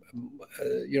book,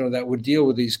 that would deal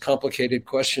with these complicated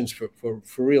questions for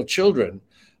real children.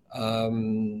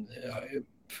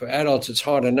 For adults, it's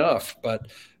hard enough, but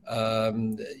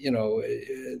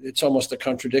it's almost a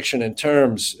contradiction in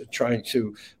terms, trying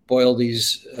to boil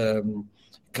these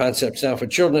concepts down for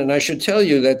children. And I should tell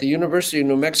you that the University of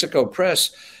New Mexico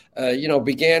Press,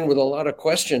 began with a lot of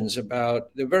questions about.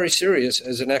 They're very serious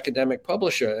as an academic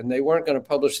publisher, and they weren't going to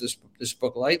publish this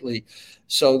book lightly.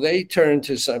 So they turned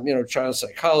to some, child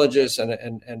psychologists and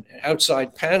an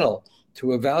outside panel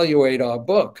to evaluate our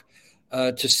book.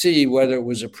 To see whether it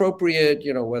was appropriate,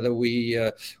 whether we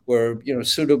were,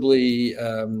 suitably,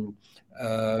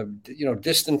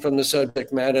 distant from the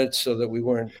subject matter, so that we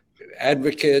weren't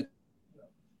advocates.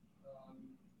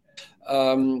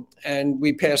 And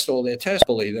we passed all their tests.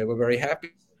 They were very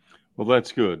happy. Well,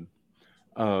 that's good.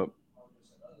 Now,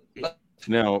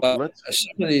 let's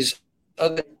some of these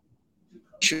other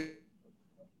issues.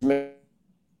 I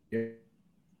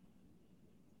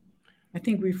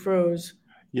think we froze.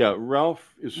 Yeah,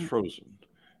 Ralph is frozen,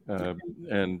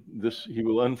 and he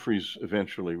will unfreeze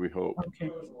eventually, we hope. Okay.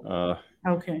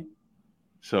 Okay.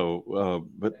 So,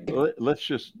 but let's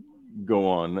just go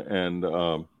on, and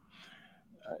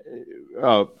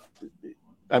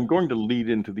I'm going to lead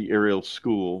into the aerial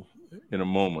school in a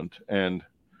moment,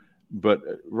 but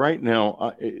right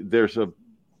now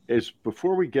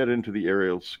before we get into the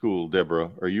aerial school,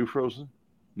 Deborah, are you frozen?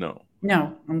 No.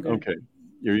 No, I'm good. Okay.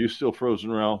 Are you still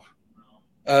frozen, Ralph?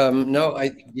 No,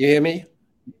 you hear me?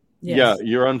 Yes. Yeah,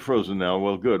 you're unfrozen now.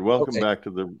 Well, good. Welcome back to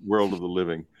the world of the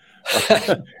living.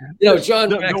 John,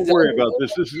 don't worry about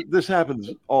this. This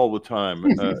happens all the time.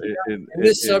 In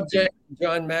this subject,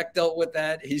 John Mack dealt with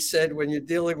that. He said, when you're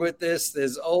dealing with this,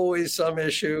 there's always some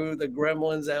issue. The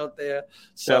gremlins out there.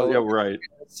 So yeah, right.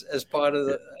 As part of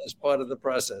the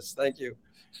process. Thank you.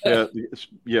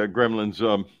 Yeah, gremlins.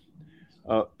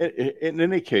 In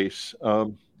any case.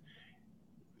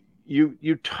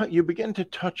 You begin to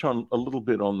touch on a little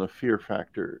bit on the fear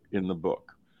factor in the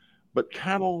book, but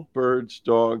cattle, birds,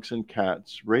 dogs, and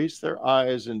cats raise their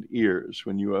eyes and ears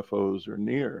when UFOs are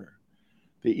near.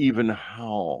 They even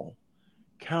howl.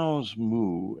 Cows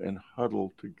moo and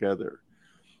huddle together.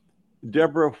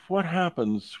 Deborah, what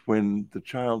happens when the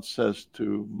child says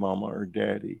to Mama or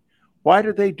Daddy, why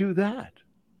do they do that?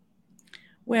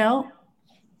 Well,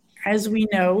 as we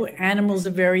know, animals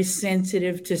are very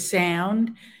sensitive to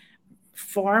sound,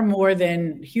 far more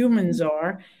than humans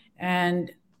are,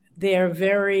 and they're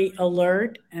very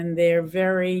alert and they're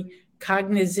very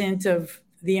cognizant of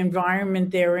the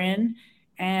environment they're in,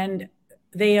 and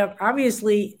they have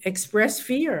obviously express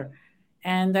fear,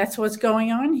 and that's what's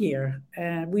going on here.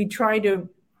 We try to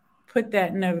put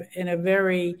that in a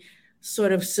very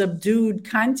sort of subdued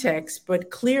context, but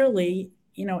clearly,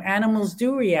 animals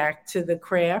do react to the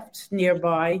craft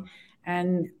nearby,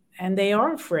 and they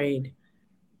are afraid.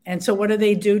 And so what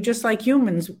do? Just like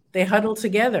humans, they huddle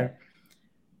together.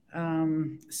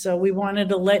 So we wanted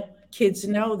to let kids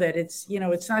know that it's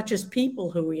not just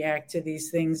people who react to these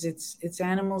things, it's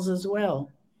animals as well.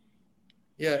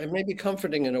 Yeah, it may be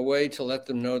comforting in a way to let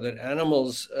them know that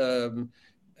animals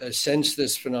sense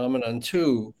this phenomenon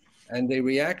too, and they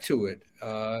react to it.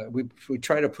 We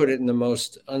try to put it in the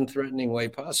most unthreatening way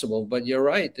possible, but you're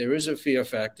right, there is a fear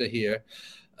factor here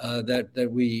that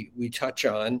we touch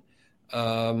on.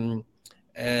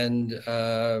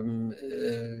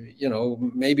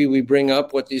 Maybe we bring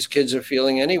up what these kids are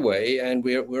feeling anyway, and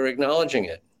we're acknowledging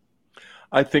it.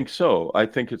 I think so. I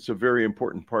think it's a very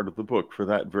important part of the book for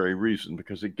that very reason,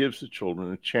 because it gives the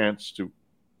children a chance to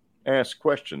ask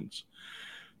questions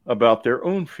about their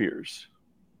own fears.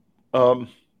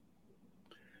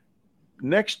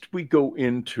 Next, we go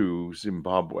into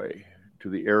Zimbabwe, to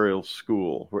the aerial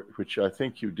school, which I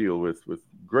think you deal with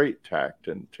great tact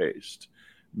and taste.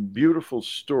 Beautiful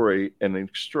story, and an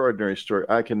extraordinary story.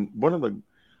 I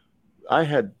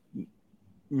had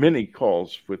many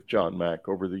calls with John Mack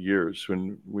over the years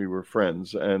when we were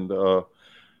friends, and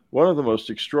one of the most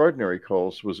extraordinary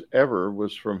calls was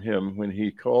from him when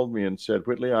he called me and said,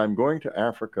 "Whitley, I'm going to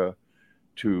Africa,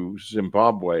 to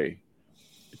Zimbabwe,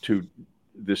 to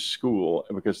this school,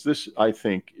 because this, I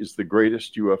think, is the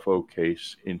greatest UFO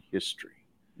case in history."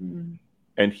 Mm.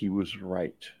 And he was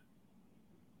right.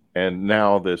 And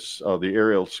now this the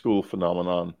aerial school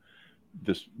phenomenon,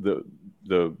 the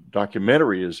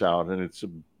documentary is out, and it's a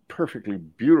perfectly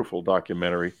beautiful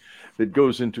documentary that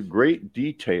goes into great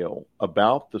detail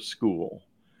about the school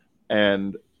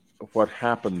and what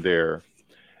happened there.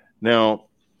 Now,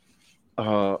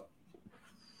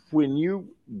 when you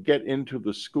get into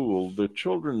the school, the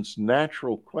children's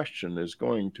natural question is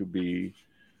going to be,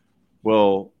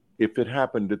 well, if it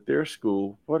happened at their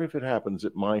school, what if it happens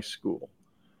at my school?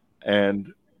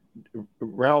 And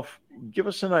Ralph, give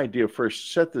us an idea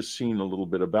first, set the scene a little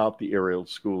bit about the aerial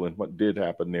school and what did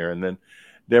happen there. And then,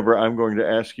 Deborah, I'm going to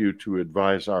ask you to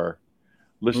advise our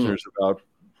listeners about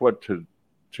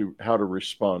how to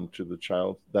respond to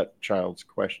that child's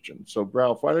question. So,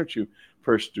 Ralph, why don't you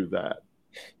first do that?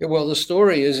 Yeah, well, the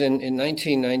story is in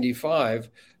 1995,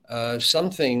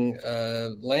 something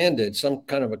landed, some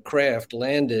kind of a craft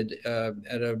landed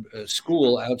at a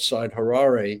school outside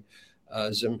Harare,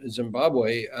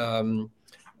 Zimbabwe.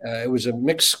 It was a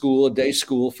mixed school, a day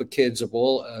school for kids of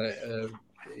all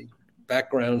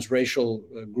backgrounds, racial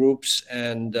groups,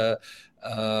 and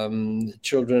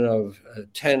children of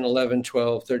 10, 11,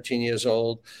 12, 13 years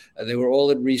old. They were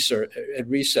all at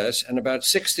recess, and about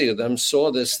 60 of them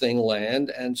saw this thing land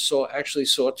and actually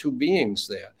saw two beings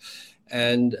there.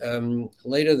 And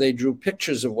later they drew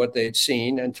pictures of what they'd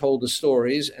seen and told the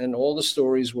stories, and all the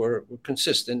stories were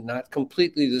consistent, not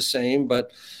completely the same,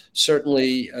 but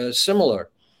certainly similar.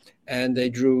 And they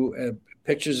drew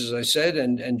pictures, as I said,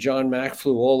 and John Mack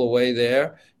flew all the way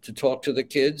there to talk to the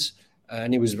kids,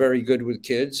 and he was very good with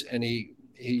kids, and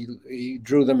he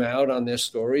drew them out on their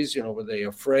stories. You know, were they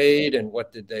afraid, and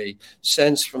what did they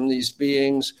sense from these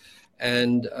beings?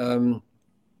 And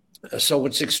so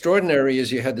what's extraordinary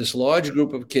is you had this large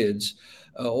group of kids,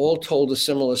 all told a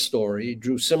similar story,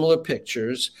 drew similar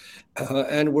pictures,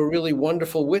 and were really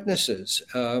wonderful witnesses.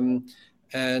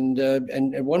 And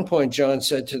at one point, John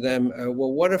said to them,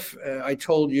 well, what if I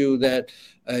told you that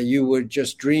you were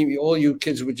just dreaming, all you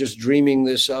kids were just dreaming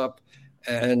this up,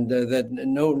 and that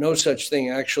no such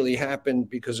thing actually happened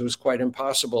because it was quite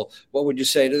impossible? What would you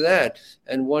say to that?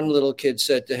 And one little kid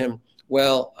said to him,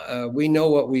 well, we know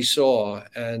what we saw,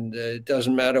 and it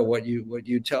doesn't matter what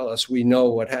you tell us. We know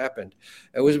what happened.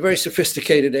 It was a very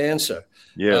sophisticated answer.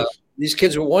 Yes. These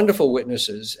kids were wonderful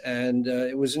witnesses, and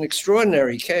it was an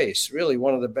extraordinary case, really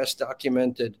one of the best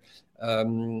documented,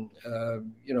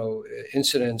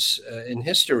 incidents in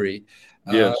history.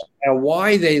 Yes. Now,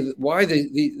 why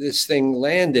this thing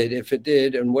landed, if it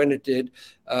did, and when it did,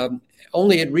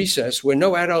 only at recess, where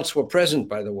no adults were present,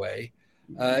 by the way,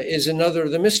 is another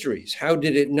of the mysteries. How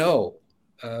did it know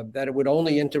that it would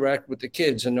only interact with the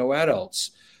kids and no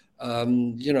adults?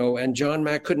 And John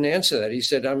Mack couldn't answer that. He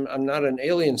said, I'm not an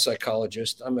alien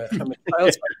psychologist. I'm a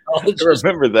child psychologist. I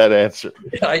remember that answer.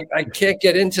 I can't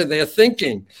get into their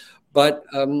thinking, but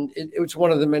it was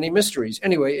one of the many mysteries.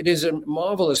 Anyway, it is a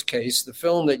marvelous case. The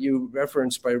film that you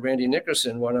referenced by Randy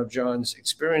Nickerson, one of John's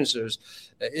experiencers,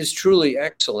 is truly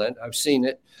excellent. I've seen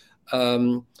it.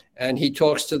 And he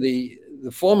talks to the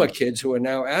former kids who are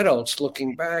now adults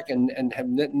looking back and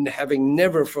having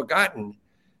never forgotten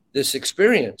this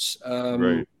experience.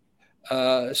 Right.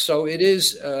 So it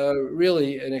is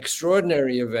really an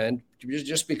extraordinary event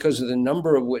just because of the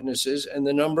number of witnesses and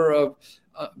the number of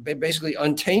basically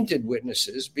untainted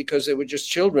witnesses, because they were just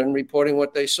children reporting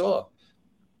what they saw.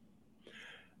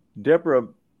 Deborah,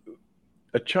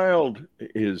 a child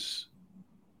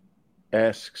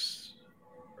asks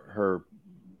her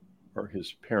or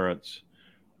his parents,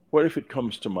 what if it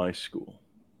comes to my school?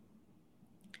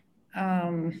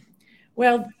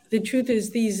 Well, the truth is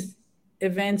these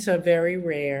events are very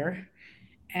rare,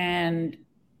 and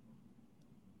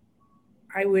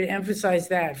I would emphasize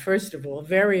that, first of all,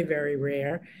 very, very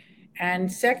rare.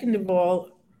 And second of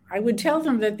all, I would tell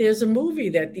them that there's a movie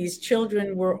that these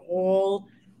children were all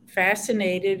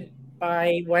fascinated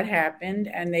by what happened,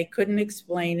 and they couldn't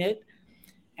explain it.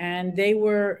 And they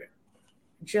were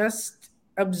just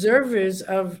observers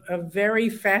of a very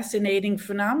fascinating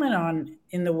phenomenon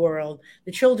in the world.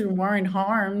 The children weren't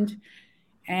harmed,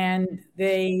 and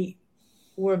they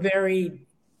were very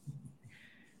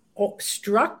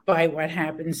struck by what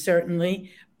happened,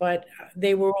 certainly, but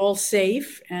they were all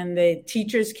safe, and the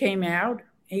teachers came out,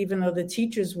 even though the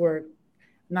teachers were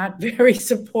not very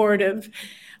supportive.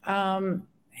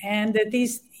 and that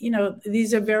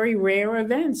these are very rare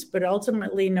events, but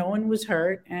ultimately no one was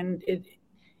hurt, and it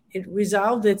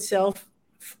resolved itself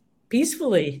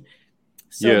peacefully.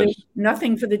 So Yes. there's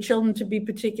nothing for the children to be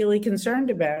particularly concerned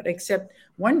about, except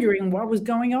wondering what was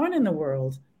going on in the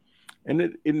world. And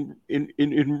it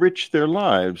enriched their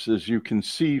lives, as you can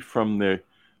see from the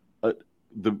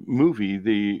movie.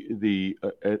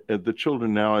 The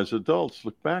children now, as adults,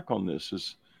 look back on this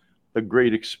as a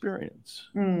great experience.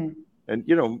 Mm. And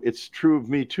it's true of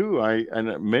me too.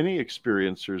 And many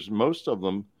experiencers, most of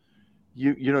them,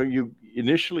 you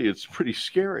initially it's pretty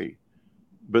scary,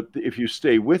 but if you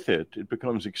stay with it, it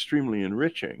becomes extremely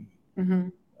enriching,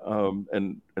 and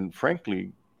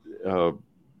frankly,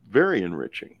 very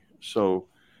enriching. So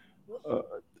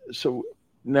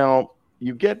now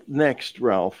you get next,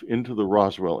 Ralph, into the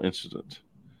Roswell incident,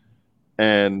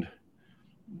 and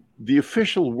the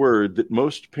official word that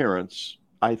most parents,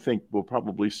 I think, will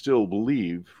probably still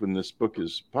believe when this book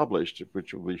is published,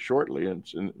 which will be shortly, and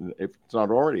if it's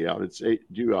not already out, it's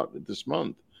due out this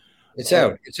month. It's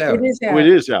out. It's out. It is out. Oh, it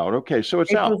is out. Okay, so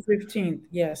it's April out. 15th,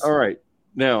 yes. All right.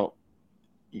 Now,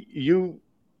 you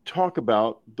talk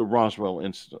about the Roswell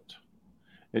incident,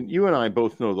 and you and I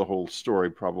both know the whole story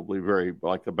probably very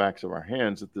like the backs of our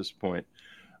hands at this point,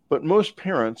 but most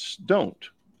parents don't.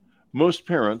 Most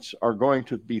parents are going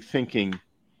to be thinking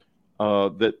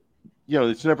that,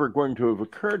 it's never going to have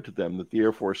occurred to them that the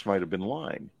Air Force might have been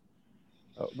lying.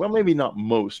 Well, maybe not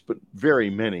most, but very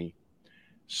many.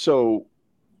 So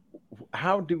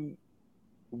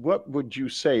what would you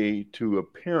say to a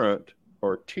parent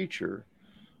or teacher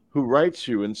who writes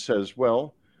you and says,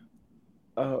 well,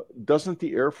 doesn't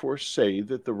the Air Force say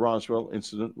that the Roswell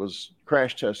incident was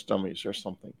crash test dummies or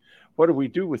something? What do we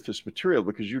do with this material?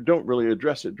 Because you don't really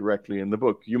address it directly in the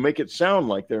book. You make it sound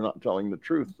like they're not telling the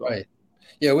truth, though. Right.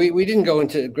 Yeah, we didn't go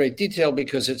into great detail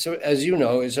because it's, as you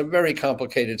know, it's a very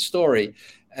complicated story.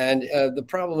 And the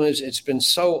problem is it's been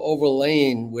so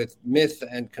overlain with myth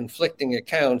and conflicting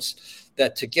accounts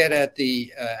that to get at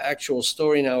the actual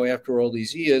story now after all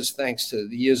these years, thanks to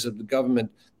the years of the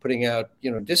government putting out,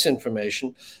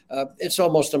 disinformation, it's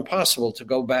almost impossible to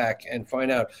go back and find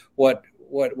out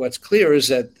what's clear is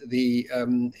that the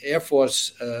Air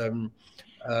Force,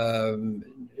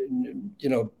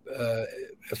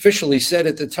 officially said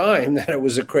at the time that it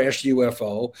was a crashed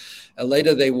UFO.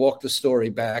 Later, they walked the story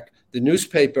back. The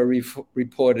newspaper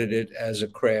reported it as a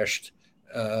crashed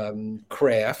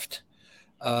craft.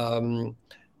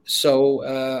 So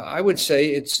I would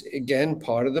say it's, again,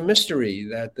 part of the mystery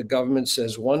that the government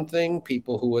says one thing,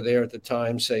 people who were there at the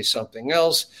time say something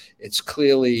else. It's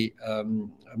clearly a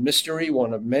mystery,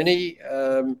 one of many,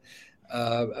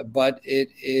 but it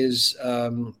is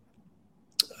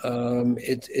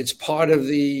it's part of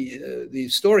the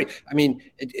story. I mean,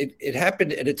 it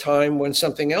happened at a time when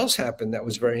something else happened that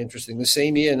was very interesting. The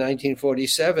same year,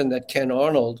 1947, that Ken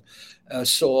Arnold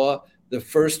saw the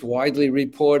first widely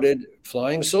reported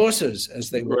flying saucers, as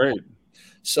they were. Right.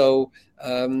 So,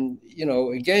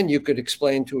 again, you could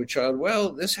explain to a child, well,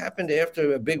 this happened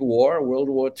after a big war, World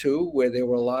War II, where there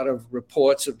were a lot of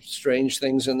reports of strange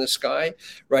things in the sky.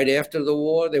 Right after the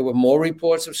war, there were more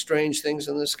reports of strange things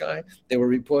in the sky. There were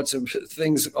reports of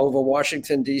things over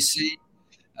Washington, D.C.,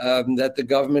 that the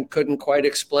government couldn't quite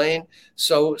explain.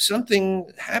 So something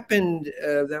happened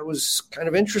that was kind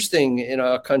of interesting in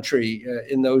our country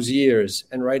in those years,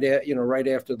 and right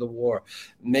after the war.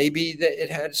 Maybe that it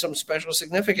had some special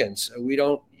significance. We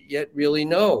don't yet really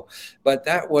know, but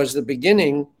that was the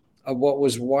beginning of what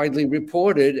was widely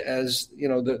reported as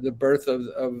the birth of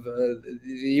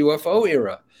the UFO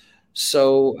era.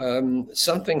 So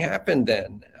something happened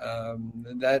then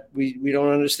that we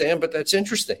don't understand, but that's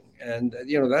interesting. And,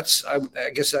 that's, I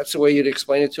guess that's the way you'd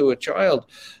explain it to a child,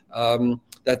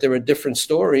 that there are different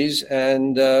stories,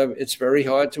 and it's very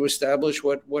hard to establish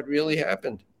what really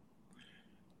happened.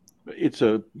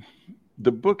 The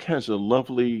book has a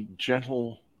lovely,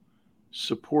 gentle,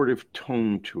 supportive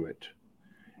tone to it.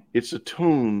 It's a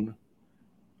tone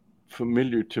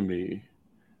familiar to me,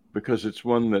 because it's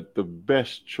one that the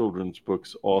best children's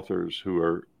books authors who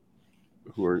are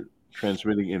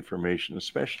transmitting information,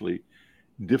 especially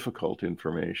difficult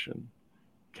information,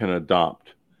 can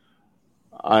adopt.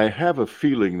 I have a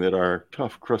feeling that our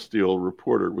tough, crusty old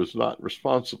reporter was not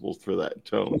responsible for that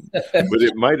tone, but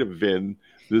it might have been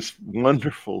this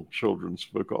wonderful children's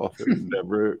book author.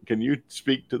 Deborah, can you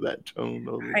speak to that tone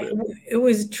a little bit? It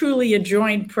was truly a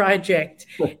joint project,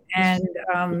 and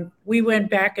we went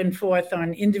back and forth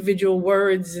on individual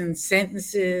words and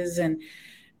sentences. And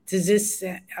does this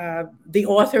the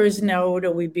author's note?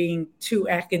 Are we being too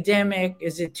academic?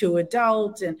 Is it too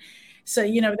adult? And So,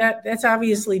 that's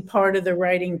obviously part of the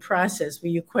writing process,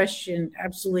 where you question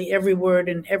absolutely every word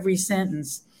and every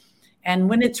sentence. And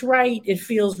when it's right, it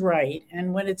feels right.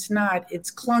 And when it's not,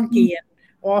 it's clunky and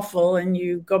awful, and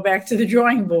you go back to the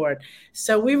drawing board.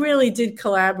 So we really did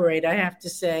collaborate, I have to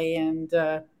say. And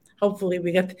hopefully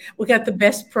we got the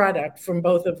best product from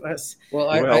both of us. Well,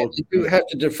 I do have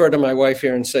to defer to my wife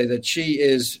here and say that she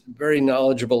is very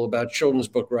knowledgeable about children's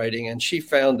book writing, and she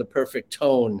found the perfect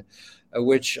tone,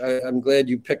 which I'm glad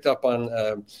you picked up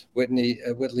on,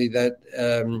 Whitley,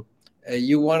 that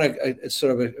you want a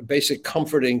sort of a basic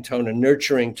comforting tone, a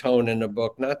nurturing tone in a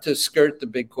book, not to skirt the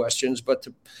big questions, but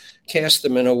to cast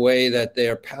them in a way that they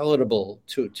are palatable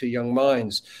to young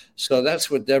minds. So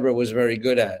that's what Deborah was very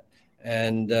good at.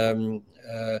 And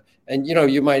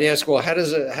you might ask, well, how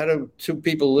do two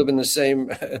people live in the same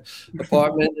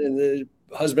apartment and the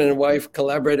husband and wife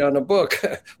collaborate on a book?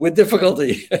 With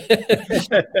difficulty?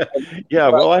 Yeah,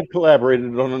 well, I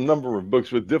collaborated on a number of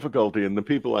books with difficulty, and the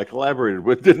people I collaborated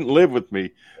with didn't live with me.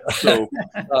 So,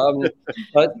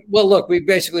 but look, we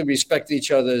basically respect each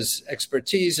other's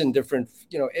expertise in different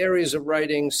areas of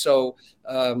writing. So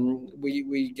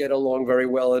we get along very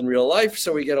well in real life.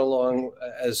 So we get along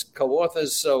as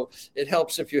co-authors. So it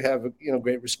helps if you have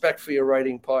great respect for your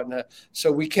writing partner. So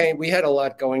we had a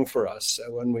lot going for us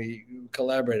when we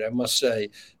collaborated. I must say,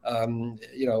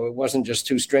 it wasn't just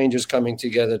two strangers coming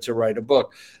together to write a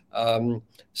book.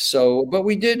 But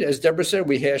we did, as Deborah said,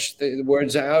 we hashed the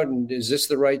words out. And is this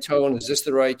the right tone? Is this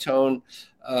the right tone?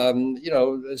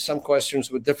 Some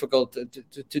questions were difficult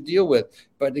to deal with.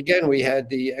 But again, we had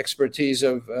the expertise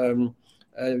of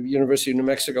University of New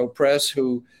Mexico Press,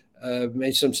 who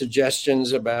made some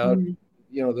suggestions about,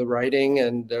 the writing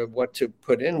and what to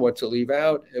put in, what to leave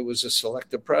out. It was a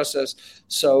selective process.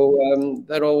 So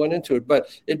that all went into it. But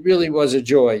it really was a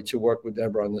joy to work with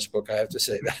Deborah on this book. I have to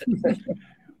say that.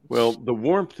 Well, the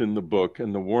warmth in the book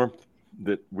and the warmth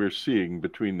that we're seeing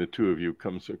between the two of you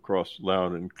comes across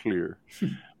loud and clear.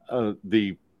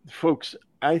 The folks,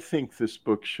 I think this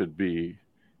book should be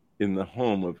in the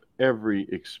home of every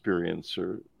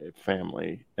experiencer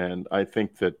family. And I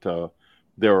think that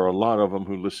there are a lot of them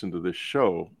who listen to this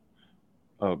show,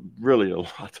 really a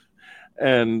lot.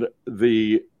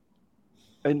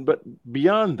 But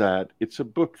beyond that, it's a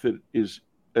book that is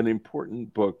an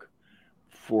important book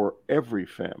for every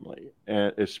family,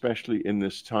 and especially in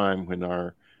this time when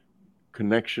our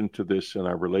connection to this and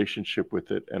our relationship with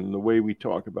it and the way we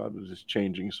talk about it is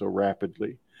changing so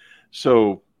rapidly.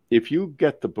 So if you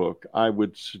get the book, I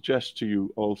would suggest to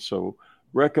you also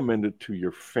recommend it to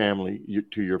your family,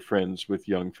 to your friends with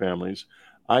young families.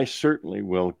 I certainly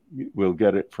will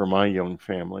get it for my young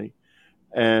family.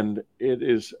 And it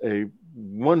is a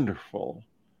wonderful,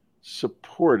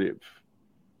 supportive,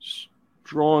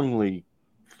 strongly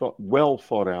well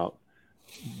thought out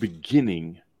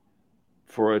beginning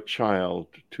for a child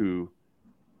to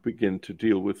begin to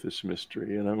deal with this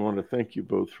mystery. And I want to thank you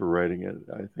both for writing it.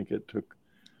 I think it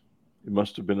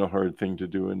must have been a hard thing to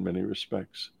do in many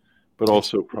respects, but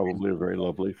also probably a very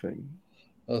lovely thing.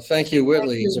 Well, thank you,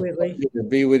 Whitley. It's a pleasure to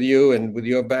be with you and with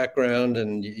your background,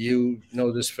 and you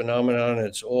know this phenomenon.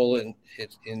 It's all in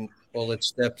all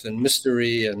its depth and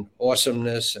mystery and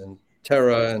awesomeness and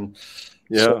terror. And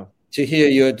yeah. So, to hear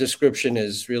your description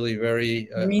is really very...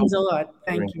 It means a lot.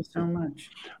 Thank you so much.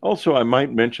 Also, I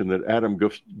might mention that Adam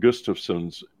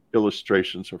Gustafson's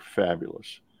illustrations are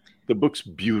fabulous. The book's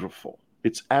beautiful.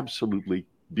 It's absolutely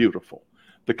beautiful.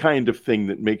 The kind of thing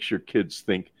that makes your kids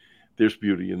think there's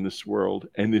beauty in this world,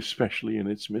 and especially in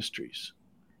its mysteries.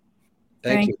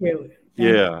 Thank you.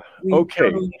 Yeah. We okay.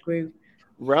 Totally agree.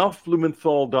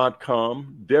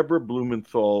 RalphBlumenthal.com,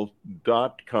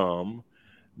 DeborahBlumenthal.com.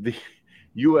 The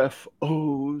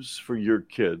UFOs for your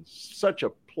kids. Such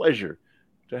a pleasure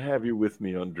to have you with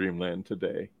me on Dreamland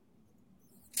today.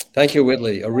 Thank you,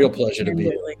 Whitley. A real pleasure to be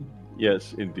here.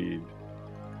 Yes, indeed.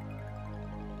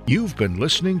 You've been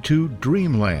listening to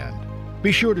Dreamland.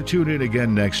 Be sure to tune in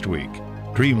again next week.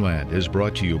 Dreamland is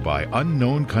brought to you by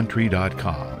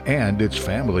UnknownCountry.com and its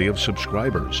family of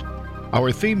subscribers.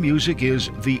 Our theme music is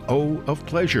The O of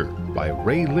Pleasure by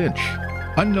Ray Lynch.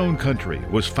 Unknown Country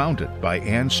was founded by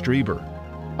Ann Strieber.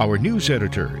 Our news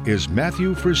editor is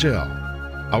Matthew Frizzell.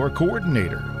 Our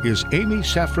coordinator is Amy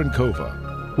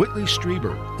Safrankova. Whitley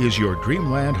Strieber is your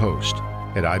Dreamland host,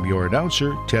 and I'm your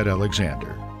announcer, Ted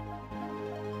Alexander.